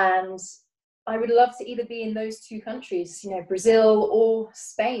 And I would love to either be in those two countries, you know, Brazil or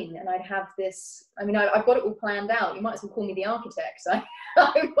Spain. And I'd have this, I mean, I've got it all planned out. You might as well call me the architect.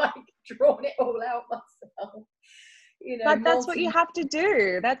 I've like drawn it all out myself. You know, but that's what you have to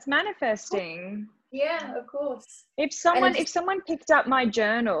do. That's manifesting. Yeah, of course. If someone picked up my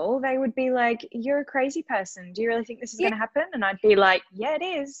journal, they would be like, "You're a crazy person. Do you really think this is going to happen?" And I'd be like, "Yeah, it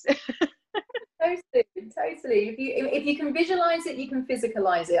is." Totally. If you can visualize it, you can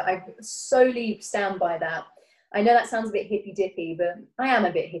physicalize it. I solely stand by that. I know that sounds a bit hippy dippy, but I am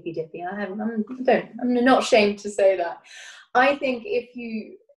a bit hippy dippy. I'm not ashamed to say that. I think if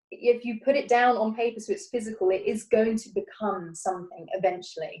you put it down on paper so it's physical, it is going to become something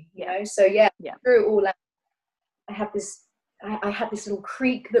eventually, you know. So yeah. Through it all out, I have this little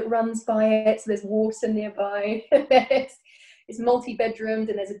creek that runs by it, so there's water nearby. It's multi-bedroomed,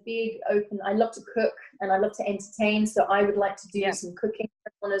 and there's a big open, I love to cook and I love to entertain, so I would like to do some cooking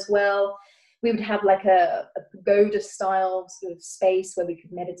for everyone as well. We would have like a pagoda style sort of space where we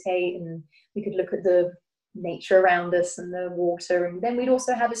could meditate, and we could look at the nature around us and the water, and then we'd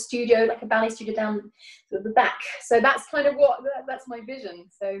also have a studio, like a ballet studio down the back. So that's kind of that's my vision.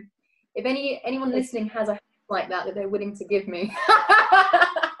 So if anyone listening has a house like that they're willing to give me.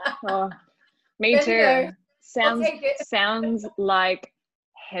 Oh, me too. Sounds like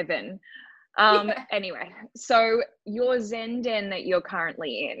heaven. Anyway, so your Zen Den that you're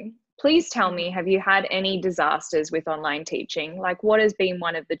currently in, please tell me, have you had any disasters with online teaching? Like, what has been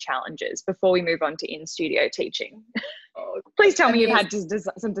one of the challenges before we move on to in-studio teaching? Please tell me you've had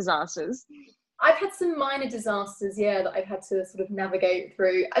some disasters. I've had some minor disasters, that I've had to sort of navigate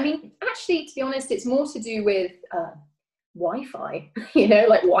through. I mean, actually, to be honest, it's more to do with Wi-Fi, you know,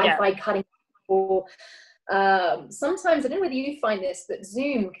 like Wi-Fi cutting, or sometimes, I don't know whether you find this, but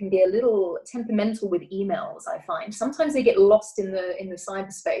Zoom can be a little temperamental with emails. I find sometimes they get lost in the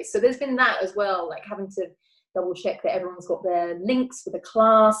cyberspace. So there's been that as well, like having to double check that everyone's got their links for the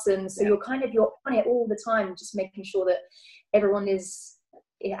class, and so you're on it all the time, just making sure that everyone's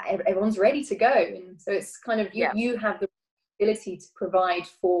ready to go. And so it's kind of you have the ability to provide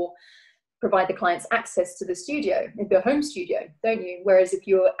the clients access to the studio, the home studio, don't you? Whereas if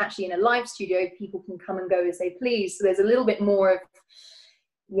you're actually in a live studio, people can come and go as they please. So there's a little bit more of,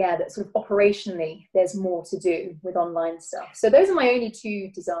 that sort of operationally, there's more to do with online stuff. So those are my only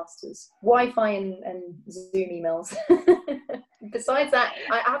two disasters: Wi-Fi and Zoom emails. Besides that,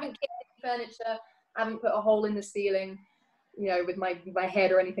 I haven't kicked the furniture, I haven't put a hole in the ceiling, you know, with my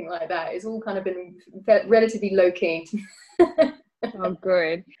head or anything like that. It's all kind of been relatively low key. Oh,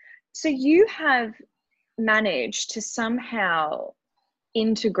 good. So you have managed to somehow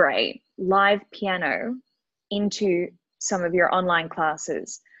integrate live piano into some of your online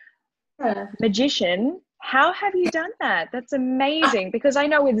classes. Magician, how have you done that? That's amazing, because I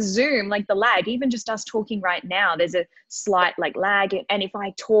know with Zoom, like the lag, even just us talking right now, there's a slight like lag. And if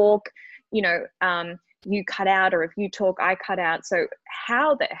I talk, you know, you cut out, or if you talk, I cut out. So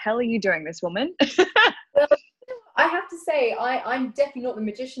how the hell are you doing this, woman? Well, I have to say, I'm definitely not the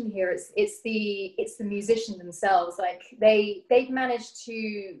magician here. It's the musician themselves. Like they've managed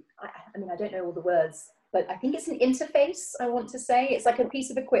to. I mean, I don't know all the words, but I think it's an interface. I want to say it's like a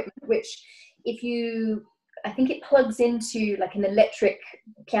piece of equipment which, I think it plugs into like an electric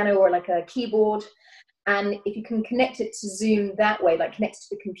piano or like a keyboard. And if you can connect it to Zoom that way, like connect it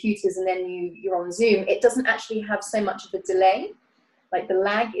to the computers, and then you're on Zoom, it doesn't actually have so much of a delay. Like the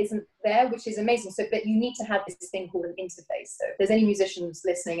lag isn't there, which is amazing. So, but you need to have this thing called an interface. So if there's any musicians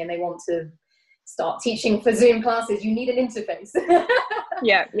listening and they want to start teaching for Zoom classes, you need an interface.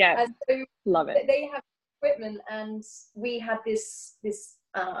 Yeah. And so love it. they have equipment, and we have this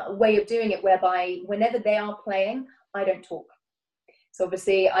way of doing it whereby whenever they are playing, I don't talk. So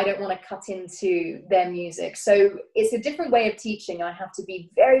obviously I don't want to cut into their music. So it's a different way of teaching. I have to be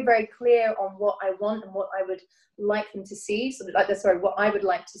very, very clear on what I want and what I would like them to see. So what I would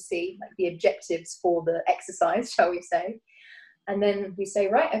like to see, like the objectives for the exercise, shall we say. And then we say,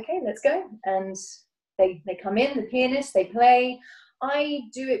 right, okay, let's go. And they come in, the pianist, they play. I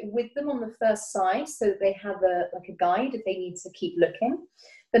do it with them on the first side so that they have a guide if they need to keep looking.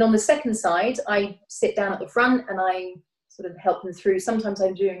 Then on the second side, I sit down at the front and I sort of help them through. Sometimes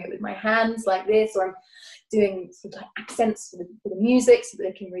I'm doing it with my hands like this, or I'm doing sort of like accents for the music so that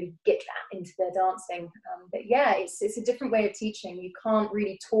they can really get that into their dancing. But yeah, it's a different way of teaching. You can't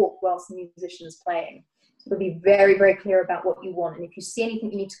really talk whilst the musician is playing. So be very, very clear about what you want. And if you see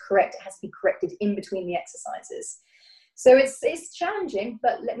anything you need to correct, it has to be corrected in between the exercises. So it's challenging,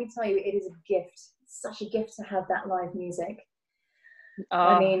 but let me tell you, it is a gift. It's such a gift to have that live music.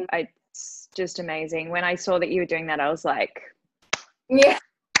 I mean, it's just amazing. When I saw that you were doing that, I was like, yeah.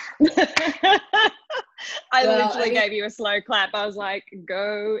 I literally gave you a slow clap. I was like,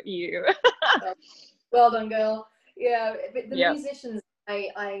 go you. Well done, girl. Yeah, but the musicians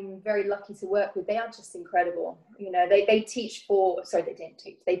I'm very lucky to work with, they are just incredible. You know, they teach they didn't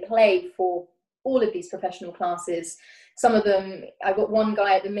teach, they play for all of these professional classes. Some of them, I've got one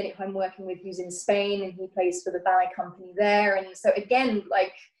guy at the minute who I'm working with who's in Spain, and he plays for the ballet company there. And so again,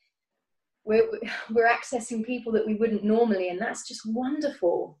 like we're accessing people that we wouldn't normally, and that's just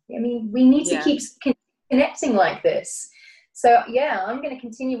wonderful. I mean, we need to keep connecting like this. So yeah, I'm going to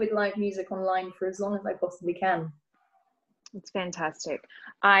continue with live music online for as long as I possibly can. It's fantastic.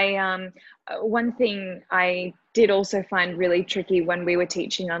 One thing I did also find really tricky when we were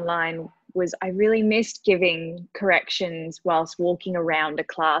teaching online was I really missed giving corrections whilst walking around a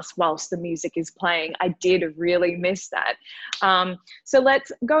class whilst the music is playing. I did really miss that. So let's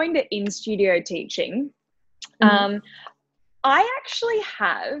go into in-studio teaching. I actually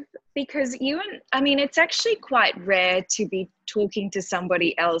have, because it's actually quite rare to be talking to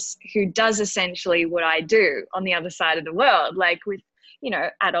somebody else who does essentially what I do on the other side of the world, like with,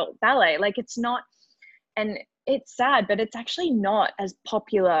 adult ballet. Like it's not, and it's sad, but it's actually not as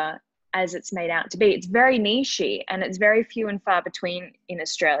popular as it's made out to be. It's very niche-y, and it's very few and far between in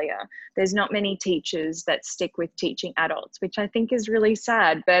Australia. There's not many teachers that stick with teaching adults, which I think is really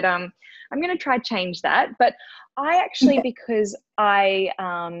sad, but I'm going to try change that. But I actually, because I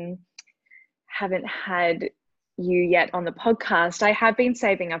haven't had you yet on the podcast, I have been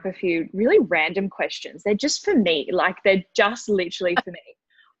saving up a few really random questions. They're just for me, like they're just literally for me.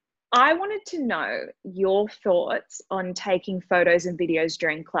 I wanted to know your thoughts on taking photos and videos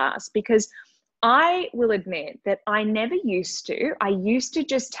during class, because I will admit that I never used to. I used to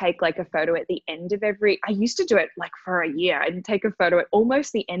just take like a photo at the end of I used to do it like for a year. I'd take a photo at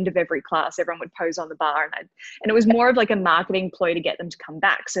almost the end of every class. Everyone would pose on the bar, and it was more of like a marketing ploy to get them to come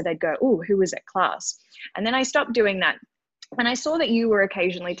back. So they'd go, oh, who was at class? And then I stopped doing that. And I saw that you were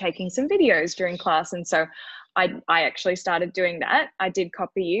occasionally taking some videos during class. And so I actually started doing that. I did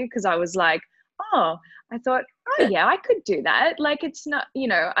copy you because I was like, I thought, yeah, I could do that. Like, it's not,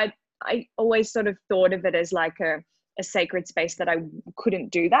 I always sort of thought of it as like a sacred space that I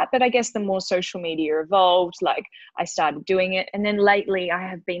couldn't do that. But I guess the more social media evolved, like I started doing it. And then lately I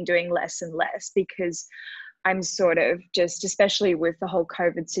have been doing less and less, because I'm sort of just, especially with the whole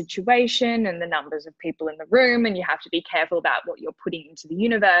COVID situation and the numbers of people in the room, and you have to be careful about what you're putting into the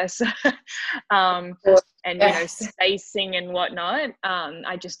universe, and, spacing and whatnot.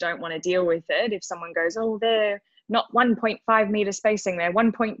 I just don't want to deal with it. If someone goes, oh, they're not 1.5 meter spacing, they're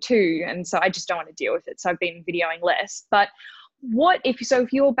 1.2. And so I just don't want to deal with it. So I've been videoing less. But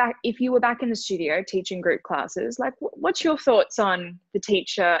if you were back in the studio teaching group classes, like what's your thoughts on the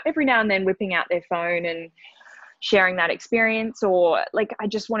teacher every now and then whipping out their phone and sharing that experience? Or like, I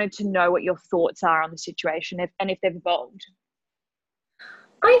just wanted to know what your thoughts are on the situation and if they've evolved.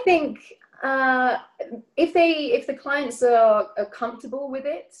 I think If the clients are comfortable with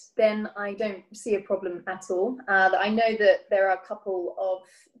it, then I don't see a problem at all. I know that there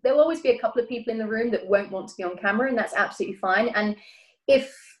will always be a couple of people in the room that won't want to be on camera, and that's absolutely fine. And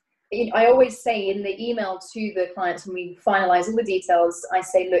if I always say in the email to the clients when we finalize all the details, I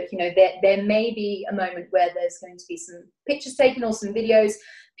say, look, there may be a moment where there's going to be some pictures taken or some videos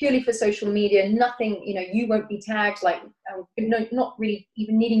purely for social media. Nothing, you won't be tagged, like, not really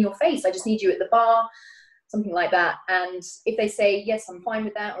even needing your face. I just need you at the bar, something like that. And if they say, yes, I'm fine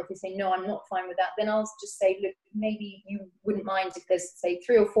with that, or if they say, no, I'm not fine with that, then I'll just say, look, maybe you wouldn't mind if there's, say,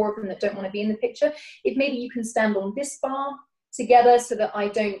 3 or 4 of them that don't want to be in the picture. If maybe you can stand on this bar together so that I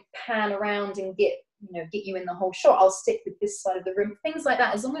don't pan around and get you in the whole shot, I'll stick with this side of the room, things like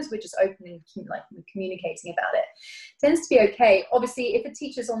that. As long as we're just open and communicating about it, tends to be okay. Obviously, if a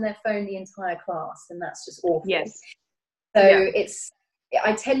teacher's on their phone the entire class, then that's just awful. Yes. So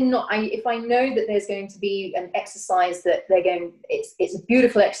I tend not, if I know that there's going to be an exercise that it's a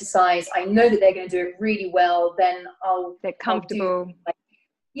beautiful exercise, I know that they're going to do it really well, then they're comfortable.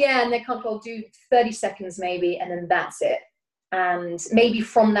 And they're comfortable. I'll do 30 seconds maybe, and then that's it. And maybe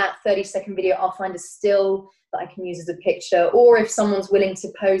from that 30-second video, I'll find a still that I can use as a picture. Or if someone's willing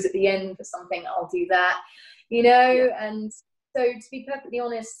to pose at the end for something, I'll do that, And so, to be perfectly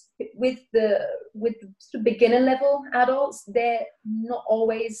honest, with the sort of beginner level adults, they're not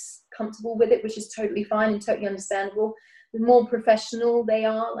always comfortable with it, which is totally fine and totally understandable. The more professional they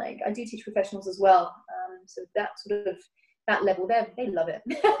are, like I do teach professionals as well. So that sort of that level, they love it.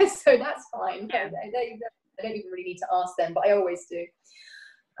 So that's fine. Yeah. I don't even really need to ask them, but I always do.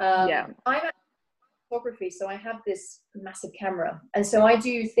 I'm at photography, so I have this massive camera, and so I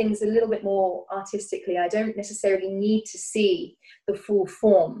do things a little bit more artistically. I don't necessarily need to see the full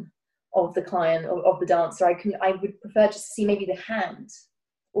form of the client or of the dancer. I would prefer just to see maybe the hand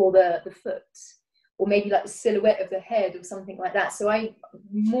or the foot, or maybe like the silhouette of the head or something like that. So I'm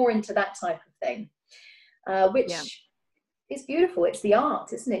more into that type of thing, which it's beautiful. It's the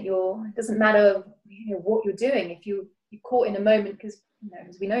art, isn't it? It doesn't matter what you're doing if you're caught in a moment, because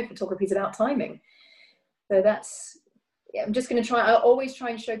as we know, photography is about timing. So I'm just going to I always try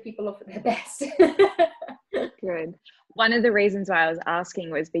and show people off at their best. Good. One of the reasons why I was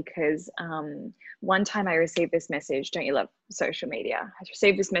asking was because one time I received this message. Don't you love social media? I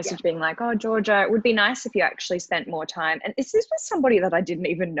received this message being like, oh, Georgia, it would be nice if you actually spent more time. And this was somebody that I didn't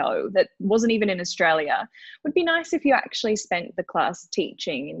even know, that wasn't even in Australia. Would be nice if you actually spent the class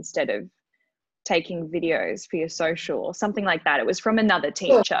teaching instead of taking videos for your social or something like that. It was from another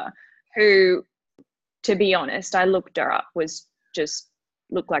teacher who, to be honest, I looked her up, was just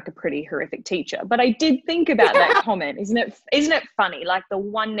looked like a pretty horrific teacher. But I did think about that comment. Isn't it funny? Like the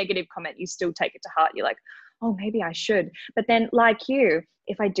one negative comment, you still take it to heart. You're like, oh, maybe I should. But then like you,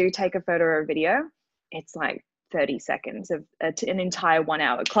 if I do take a photo or a video, it's like 30 seconds of an entire 1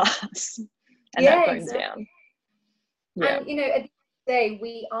 hour class. And that phone's down. Yeah. And, at the end of the day,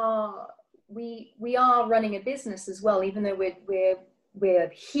 we are running a business as well, even though we're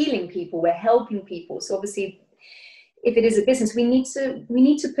healing people, we're helping people. So obviously, if it is a business, we need to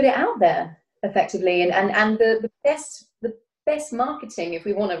put it out there effectively. And the best marketing, if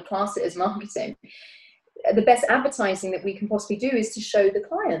we want to class it as marketing, the best advertising that we can possibly do is to show the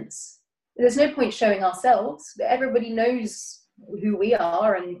clients. There's no point showing ourselves. Everybody knows who we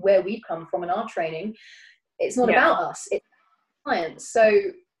are and where we've come from in our training. It's not about us, it's clients. So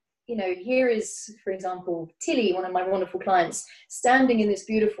here is, for example, Tilly, one of my wonderful clients, standing in this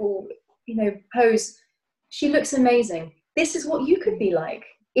beautiful, pose. She looks amazing. This is what you could be like.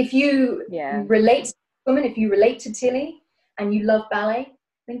 If you relate to women, if you relate to Tilly and you love ballet,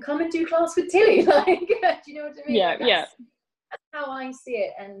 then come and do class with Tilly. Like, do you know what I mean? That's how I see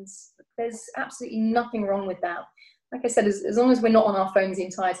it. And there's absolutely nothing wrong with that. Like I said, as long as we're not on our phones the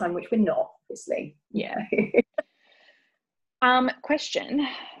entire time, which we're not, obviously. Yeah. Question.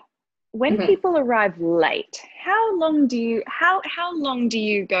 When people arrive late, how long do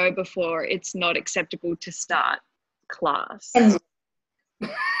you go before it's not acceptable to start class?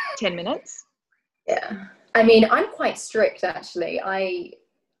 10 minutes? Yeah. I mean, I'm quite strict, actually. I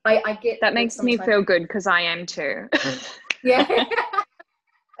get that makes me feel good, because I am too. Yeah.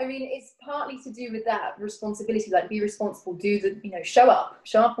 I mean, it's partly to do with that responsibility, like be responsible, show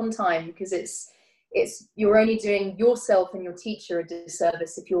up on time, because you're only doing yourself and your teacher a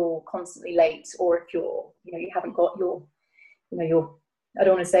disservice if you're constantly late, or if you haven't got your I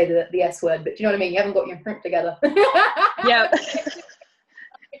don't want to say the S word, but do you know what I mean? You haven't got your print together. Yeah.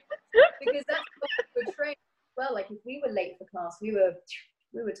 Because that's what we're trained well. Like if we were late for class, we were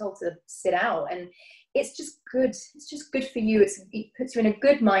we were told to sit out, and it's just good. It's just good for you. It puts you in a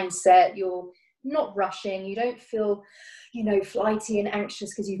good mindset. You're not rushing. You don't feel, flighty and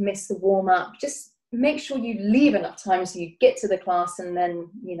anxious because you've missed the warm up. Just make sure you leave enough time so you get to the class, and then,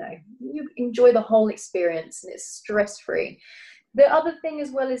 you enjoy the whole experience, and it's stress free. The other thing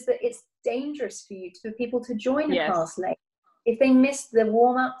as well is that it's dangerous for people to join a class late. If they miss the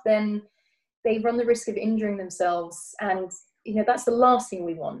warm up, then they run the risk of injuring themselves, and that's the last thing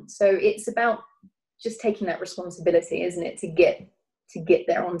we want. So it's about just taking that responsibility, isn't it, to get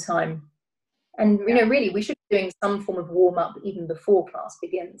there on time. And really, we should be doing some form of warm up even before class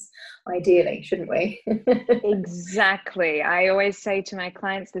begins, ideally, shouldn't we? Exactly. I always say to my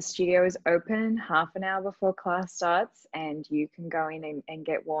clients, the studio is open half an hour before class starts, and you can go in and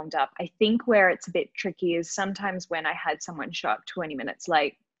get warmed up. I think where it's a bit tricky is sometimes when I had someone show up 20 minutes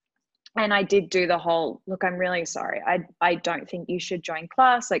late, and I did do the whole, look, I'm really sorry. I don't think you should join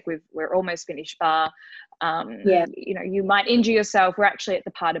class. Like we're almost finished bar. You might injure yourself. We're actually at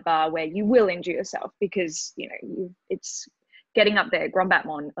the part of bar where you will injure yourself because, it's getting up there, Grand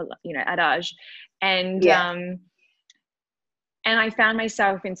Battement, adage. And I found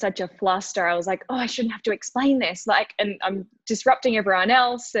myself in such a fluster. I was like, oh, I shouldn't have to explain this. And I'm disrupting everyone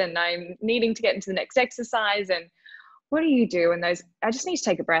else, and I'm needing to get into the next exercise. And what do you do in those? I just need to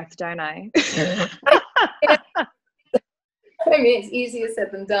take a breath, don't I? I mean, it's easier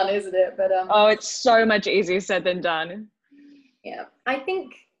said than done, isn't it? But oh, it's so much easier said than done. Yeah, I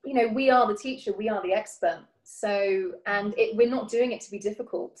think we are the teacher, we are the expert. So, and we're not doing it to be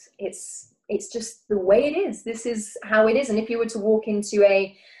difficult. It's just the way it is. This is how it is. And if you were to walk into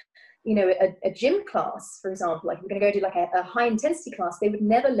a gym class, for example, like we're going to go do like a high intensity class, they would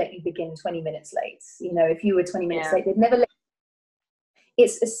never let you begin 20 minutes late. If you were 20 minutes late, they'd never let you.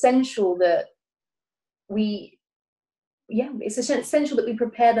 It's essential that it's essential that we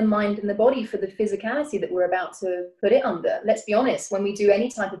prepare the mind and the body for the physicality that we're about to put it under. Let's be honest, when we do any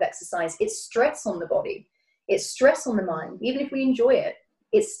type of exercise, it's stress on the body. It's stress on the mind. Even if we enjoy it,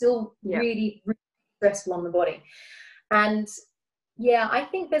 it's still really, really stressful on the body. And I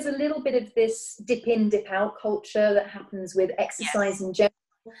think there's a little bit of this dip in, dip out culture that happens with exercise in general.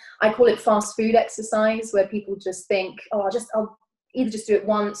 I call it fast food exercise, where people just think, oh, I'll either just do it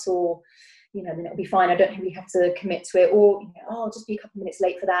once, or then it'll be fine. I don't really have to commit to it, or I'll just be a couple of minutes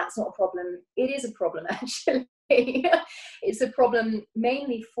late for that. It's not a problem. It is a problem, actually. It's a problem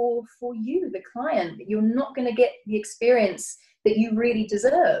mainly for you, the client. You're not going to get the experience that you really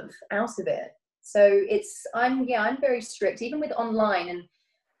deserve out of it. So I'm very strict, even with online, and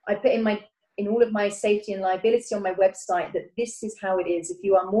I put in all of my safety and liability on my website that this is how it is. If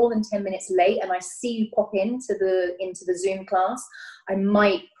you are more than 10 minutes late and I see you pop into the Zoom class, I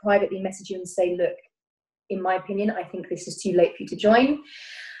might privately message you and say, look, in my opinion, I think this is too late for you to join.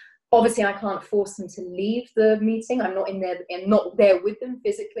 Obviously, I can't force them to leave the meeting. I'm not there with them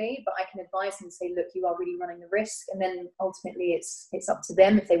physically, but I can advise them and say, look, you are really running the risk. And then ultimately it's up to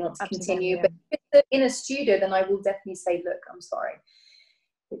them if they want to continue. But if they're in a studio, then I will definitely say, look, I'm sorry.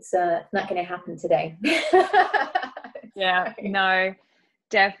 It's not going to happen today. No,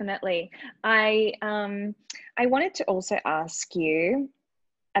 definitely. I wanted to also ask you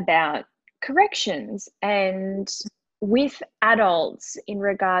about corrections and with adults in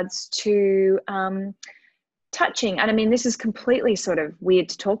regards to touching. And I mean, this is completely sort of weird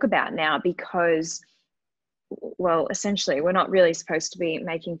to talk about now because, well, essentially we're not really supposed to be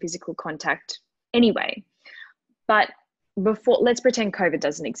making physical contact anyway. But let's pretend COVID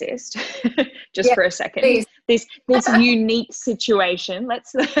doesn't exist just for a second. Please. This unique situation,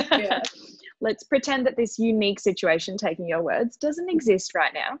 let's pretend that this unique situation, taking your words, doesn't exist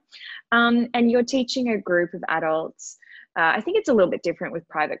right now. And you're teaching a group of adults. I think it's a little bit different with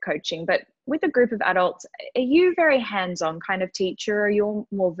private coaching, but with a group of adults, are you very hands-on kind of teacher? Are you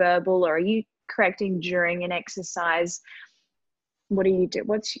more verbal, or are you correcting during an exercise? What do you do?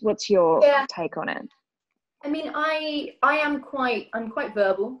 What's your take on it? I mean, I'm quite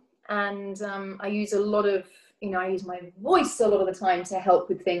verbal, and I use a lot of, I use my voice a lot of the time to help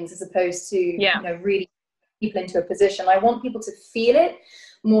with things, as opposed to, really people into a position. I want people to feel it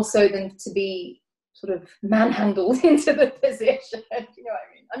more so than to be sort of manhandled into the position. You know what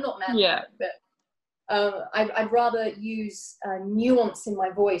I mean? I'm not manhandled, but I'd rather use nuance in my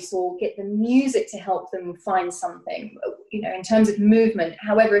voice, or get the music to help them find something, in terms of movement.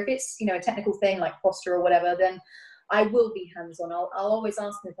 However, if it's, a technical thing like posture or whatever, then I will be hands-on. I'll always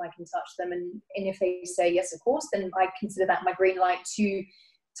ask them if I can touch them. And if they say yes, of course, then I consider that my green light to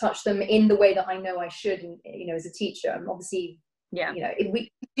touch them in the way that I know I should, as a teacher. And obviously, if we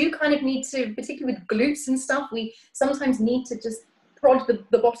do kind of need to, particularly with glutes and stuff, we sometimes need to just prod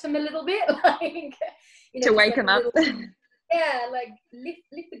the bottom a little bit, like, to wake them up. Yeah, like lift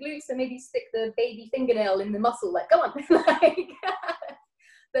the glutes and maybe stick the baby fingernail in the muscle, like, come on. Like,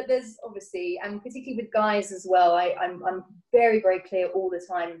 but there's obviously, and particularly with guys as well, I'm very, very clear all the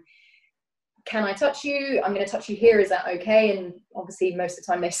time. Can I touch you? I'm going to touch you here. Is that okay? And obviously most of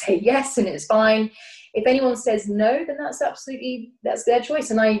the time they say yes, and it's fine. If anyone says no, then that's their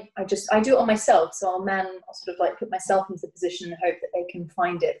choice. And I do it on myself. So I'll sort of like put myself into the position and hope that they can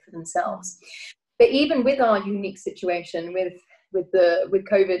find it for themselves. But even with our unique situation with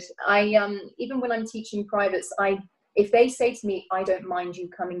COVID, even when I'm teaching privates, if they say to me, I don't mind you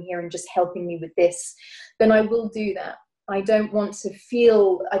coming here and just helping me with this, then I will do that. I don't want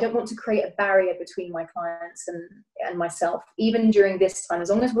to create a barrier between my clients and myself, even during this time, as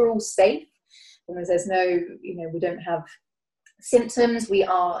long as we're all safe, as long as there's we don't have symptoms,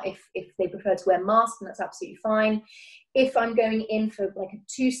 if they prefer to wear masks, then that's absolutely fine. If I'm going in for like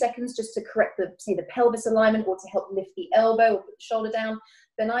 2 seconds just to correct the pelvis alignment or to help lift the elbow or put the shoulder down,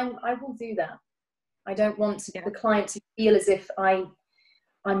 then I will do that. I don't want the client to feel as if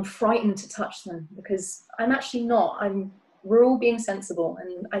I'm frightened to touch them, because I'm actually not. We're all being sensible,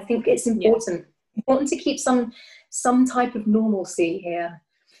 and I think it's important to keep some type of normalcy here.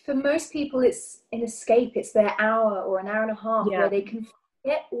 For most people, it's an escape. It's their hour or an hour and a half where they can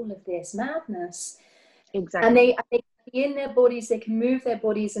forget all of this madness. Exactly. And they be in their bodies, they can move their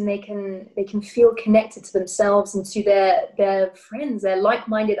bodies, and they can feel connected to themselves and to their friends, their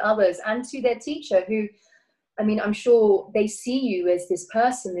like-minded others, and to their teacher, who, I mean, I'm sure they see you as this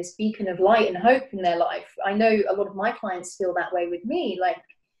person, this beacon of light and hope in their life. I know a lot of my clients feel that way with me. Like,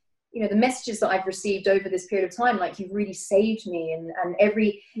 the messages that I've received over this period of time, like, you've really saved me. And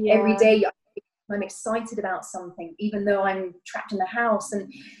every day I'm excited about something, even though I'm trapped in the house.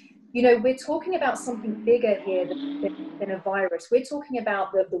 And, we're talking about something bigger here than a virus. We're talking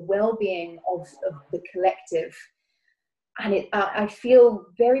about the well-being of the collective. And I feel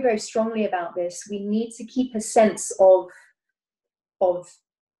very, very strongly about this. We need to keep a sense of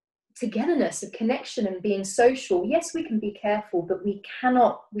togetherness, of connection, and being social. Yes, we can be careful, but we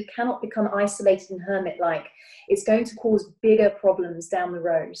cannot become isolated and hermit-like. It's going to cause bigger problems down the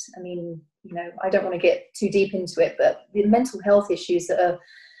road. I mean, I don't want to get too deep into it, but the mental health issues that are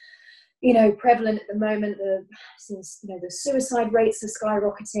prevalent at the moment, the suicide rates are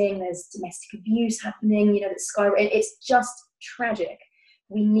skyrocketing, there's domestic abuse happening, it's just tragic.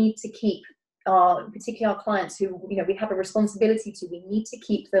 We need to keep particularly our clients who, we have a responsibility to, we need to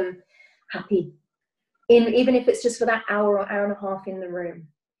keep them happy. Even if it's just for that hour or hour and a half in the room,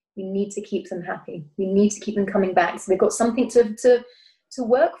 we need to keep them happy. We need to keep them coming back. So they've got something to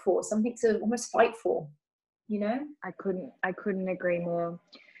work for, something to almost fight for, I couldn't agree more.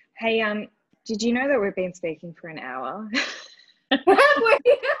 Hey, did you know that we've been speaking for an hour?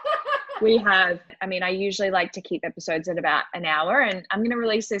 We have. I mean, I usually like to keep episodes at about an hour, and I'm going to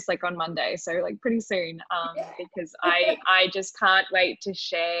release this on Monday, so pretty soon, because I just can't wait to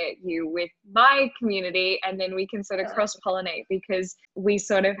share you with my community, and then we can sort of cross-pollinate, because we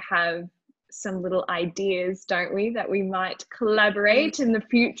sort of have some little ideas, don't we, that we might collaborate in the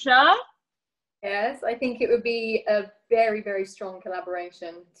future. Yes, I think it would be a very, very strong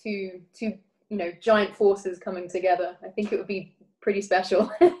collaboration, two giant forces coming together. I think it would be pretty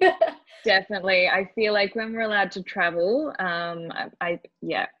special. Definitely. I feel like when we're allowed to travel,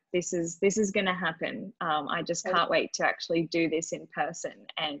 this is going to happen. I just can't wait to actually do this in person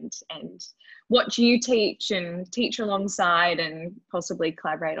and watch you teach and teach alongside, and possibly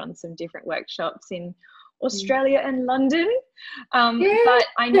collaborate on some different workshops in Australia and London. But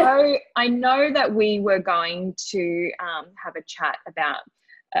I know that we were going to have a chat about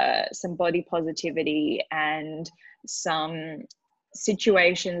some body positivity and some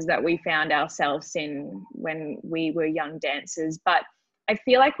situations that we found ourselves in when we were young dancers. But I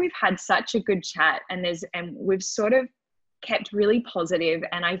feel like we've had such a good chat, and we've sort of kept really positive,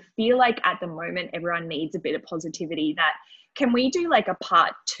 and I feel like at the moment everyone needs a bit of positivity. That can we do a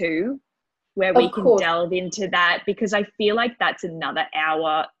part 2 where we can delve into that, because I feel like that's another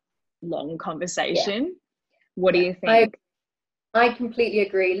hour long conversation. What do you think? I completely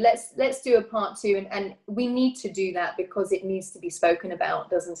agree. Let's do a part 2, and we need to do that because it needs to be spoken about,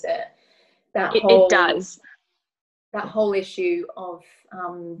 doesn't it? It does. That whole issue of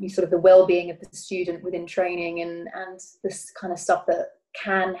sort of the well-being of the student within training, and this kind of stuff that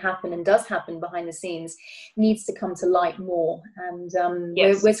can happen and does happen behind the scenes needs to come to light more. And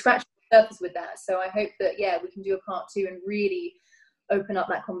we're scratching the surface with that. So I hope that we can do a part 2 and really open up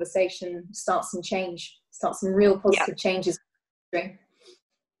that conversation, start some real positive changes.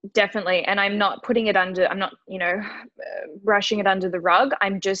 Definitely. And I'm not putting it under, I'm not, brushing it under the rug.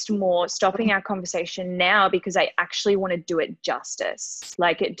 I'm just more stopping our conversation now because I actually want to do it justice.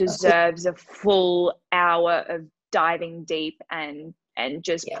 Like, it deserves a full hour of diving deep and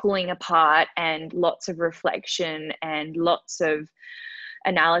just pulling apart, and lots of reflection and lots of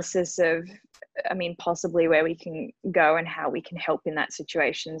analysis of, possibly where we can go and how we can help in that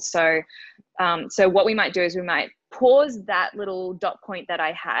situation. So what we might do is we might pause that little dot point that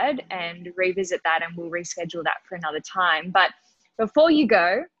I had and revisit that, and we'll reschedule that for another time. But before you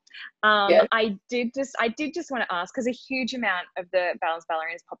go, I did just want to ask, because a huge amount of the Balanced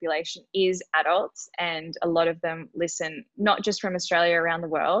Ballerinas population is adults, and a lot of them listen not just from Australia, around the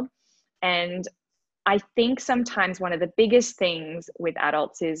world. And I think sometimes one of the biggest things with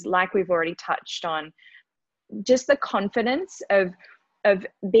adults is, like we've already touched on, just the confidence of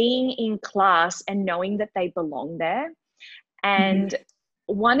being in class and knowing that they belong there. And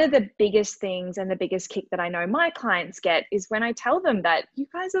one of the biggest things and the biggest kick that I know my clients get is when I tell them that you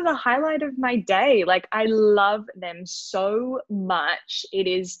guys are the highlight of my day. Like, I love them so much. It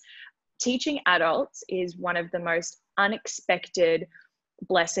is, teaching adults is one of the most unexpected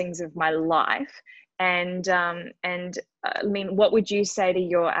blessings of my life. And what would you say to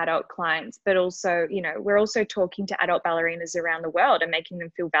your adult clients? But also, we're also talking to adult ballerinas around the world and making them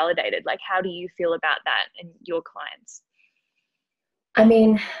feel validated. Like, how do you feel about that and your clients?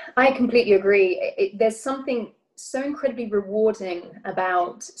 I completely agree. There's something so incredibly rewarding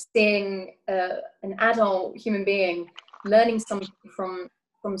about seeing an adult human being learning something from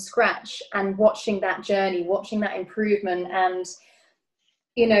scratch, and watching that journey, watching that improvement, and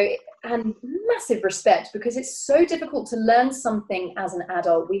and massive respect, because it's so difficult to learn something as an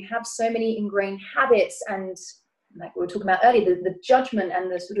adult. We have so many ingrained habits, and like we were talking about earlier, the judgment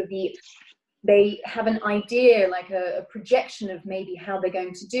and the sort of they have an idea, like a projection of maybe how they're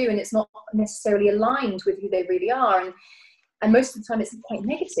going to do, and it's not necessarily aligned with who they really are. And most of the time it's quite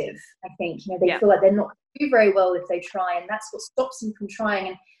negative, I think. They feel like they're not going to do very well if they try, and that's what stops them from trying.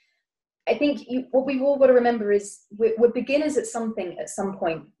 And I think what we've all got to remember is we're beginners at something at some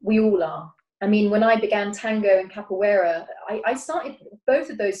point. We all are. When I began tango and capoeira, I started both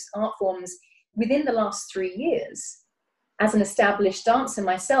of those art forms within the last 3 years as an established dancer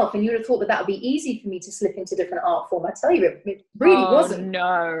myself. And you would have thought that would be easy for me to slip into different art form. I tell you, it really wasn't.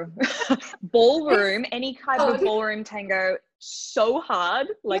 No. Ballroom, any kind of ballroom tango, so hard,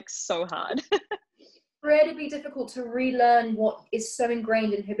 like so hard. Incredibly difficult to relearn what is so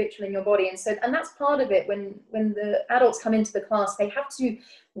ingrained and habitual in your body. And that's part of it. When the adults come into the class, they have to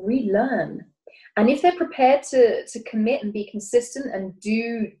relearn. And if they're prepared to commit and be consistent and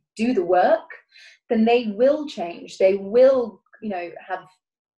do the work, then they will change. They will, they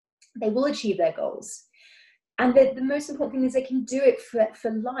will achieve their goals. And the most important thing is they can do it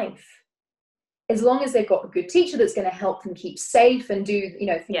for life. As long as they've got a good teacher that's going to help them keep safe and do,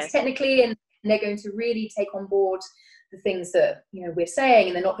 things technically, and they're going to really take on board the things that, we're saying,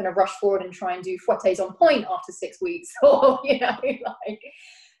 and they're not going to rush forward and try and do fouettes on point after 6 weeks, or,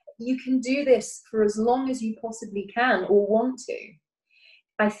 you can do this for as long as you possibly can or want to.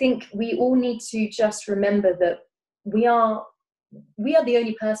 I think we all need to just remember that we are the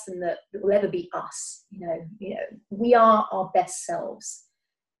only person that will ever be us. We are our best selves.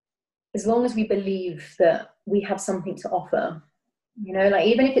 As long as we believe that we have something to offer,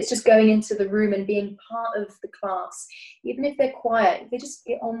 even if it's just going into the room and being part of the class, even if they're quiet, they just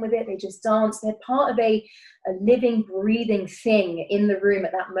get on with it, they just dance, they're part of a living, breathing thing in the room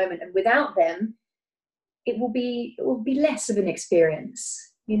at that moment. And without them, it will be less of an experience,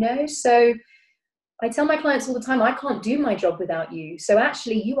 So I tell my clients all the time, I can't do my job without you. So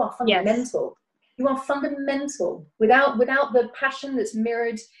actually, you are fundamental. Yes. You are fundamental. Without the passion that's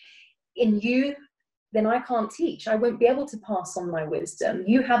mirrored in you, then I can't teach. I won't be able to pass on my wisdom.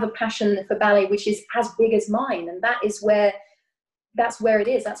 You have a passion for ballet which is as big as mine, and that's where it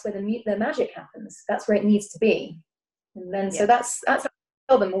is. That's where the magic happens. That's where it needs to be. And then so that's I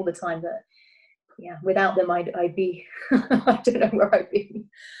tell them all the time that without them I'd be I don't know where I'd be.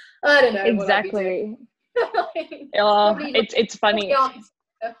 I don't know exactly. It's funny.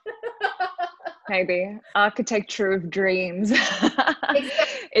 Maybe architecture of dreams.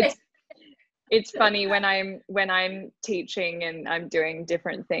 It's funny when I'm teaching and I'm doing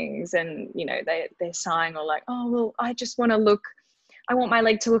different things, and they're sighing, or like, oh well, I want my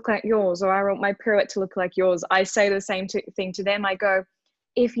leg to look like yours, or I want my pirouette to look like yours. I say the same thing to them. I go,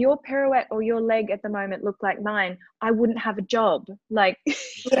 if your pirouette or your leg at the moment looked like mine, I wouldn't have a job. Like,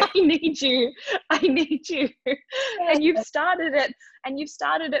 Yeah. I need you. Yeah. And you've started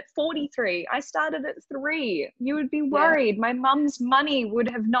at 43. I started at 3. You would be worried. My mum's money would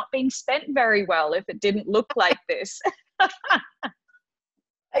have not been spent very well if it didn't look like this.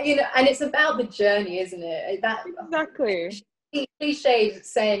 You know, and it's about the journey, isn't it? That Exactly. cliched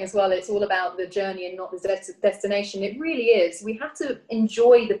saying as well, it's all about the journey and not the destination. It really is. We have to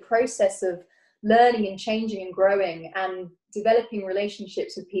enjoy the process of learning and changing and growing and developing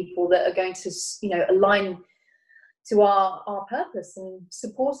relationships with people that are going to, you know, align to our purpose and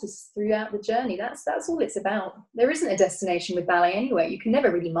support us throughout the journey. That's all it's about. There isn't a destination with ballet anyway. You can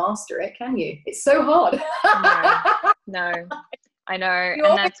never really master it, can you? It's so hard. No, I know. You're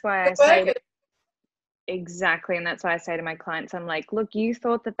and that's why I say working. exactly. And that's why I say to my clients, I'm like, look, you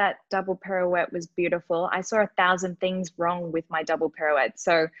thought that double pirouette was beautiful. I saw 1,000 things wrong with my double pirouette.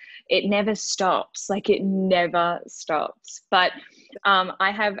 So it never stops. Like, it never stops. But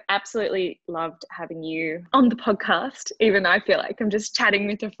I have absolutely loved having you on the podcast, even though I feel like I'm just chatting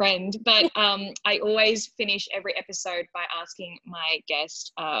with a friend. But I always finish every episode by asking my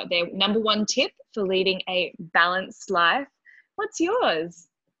guest their number one tip for leading a balanced life. What's yours?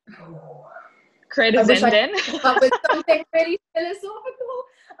 Creative Zen. Come up with something really philosophical.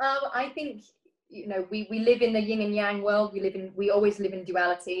 I think, you know, we live in the yin and yang world. We always live in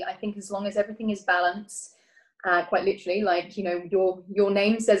duality. I think as long as everything is balanced, quite literally, like, you know, your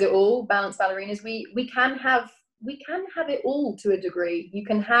name says it all, balanced ballerinas, we can have it all to a degree. You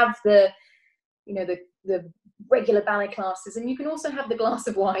can have the, you know, the regular ballet classes, and you can also have the glass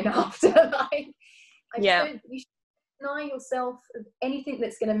of wine after. Like, you should deny yourself of anything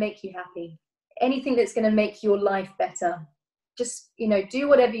that's going to make you happy, anything that's going to make your life better. Just, you know, do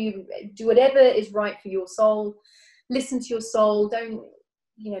whatever is right for your soul. Listen to your soul. Don't,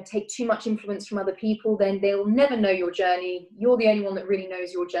 you know, take too much influence from other people. Then they'll never know your journey. You're the only one that really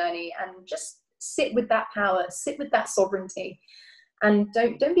knows your journey. And just sit with that power, sit with that sovereignty, and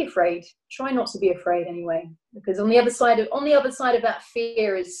don't be afraid. Try not to be afraid anyway, because on the other side of that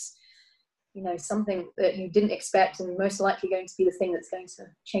fear is, you know, something that you didn't expect, and most likely going to be the thing that's going to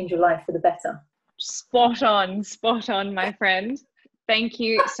change your life for the better. Spot on, my friend. Thank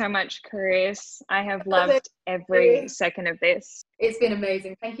you so much, Carisse. I have loved every second of this. It's been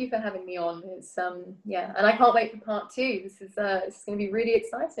amazing. Thank you for having me on. It's and I can't wait for part 2. This is going to be really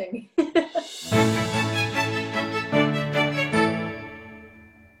exciting.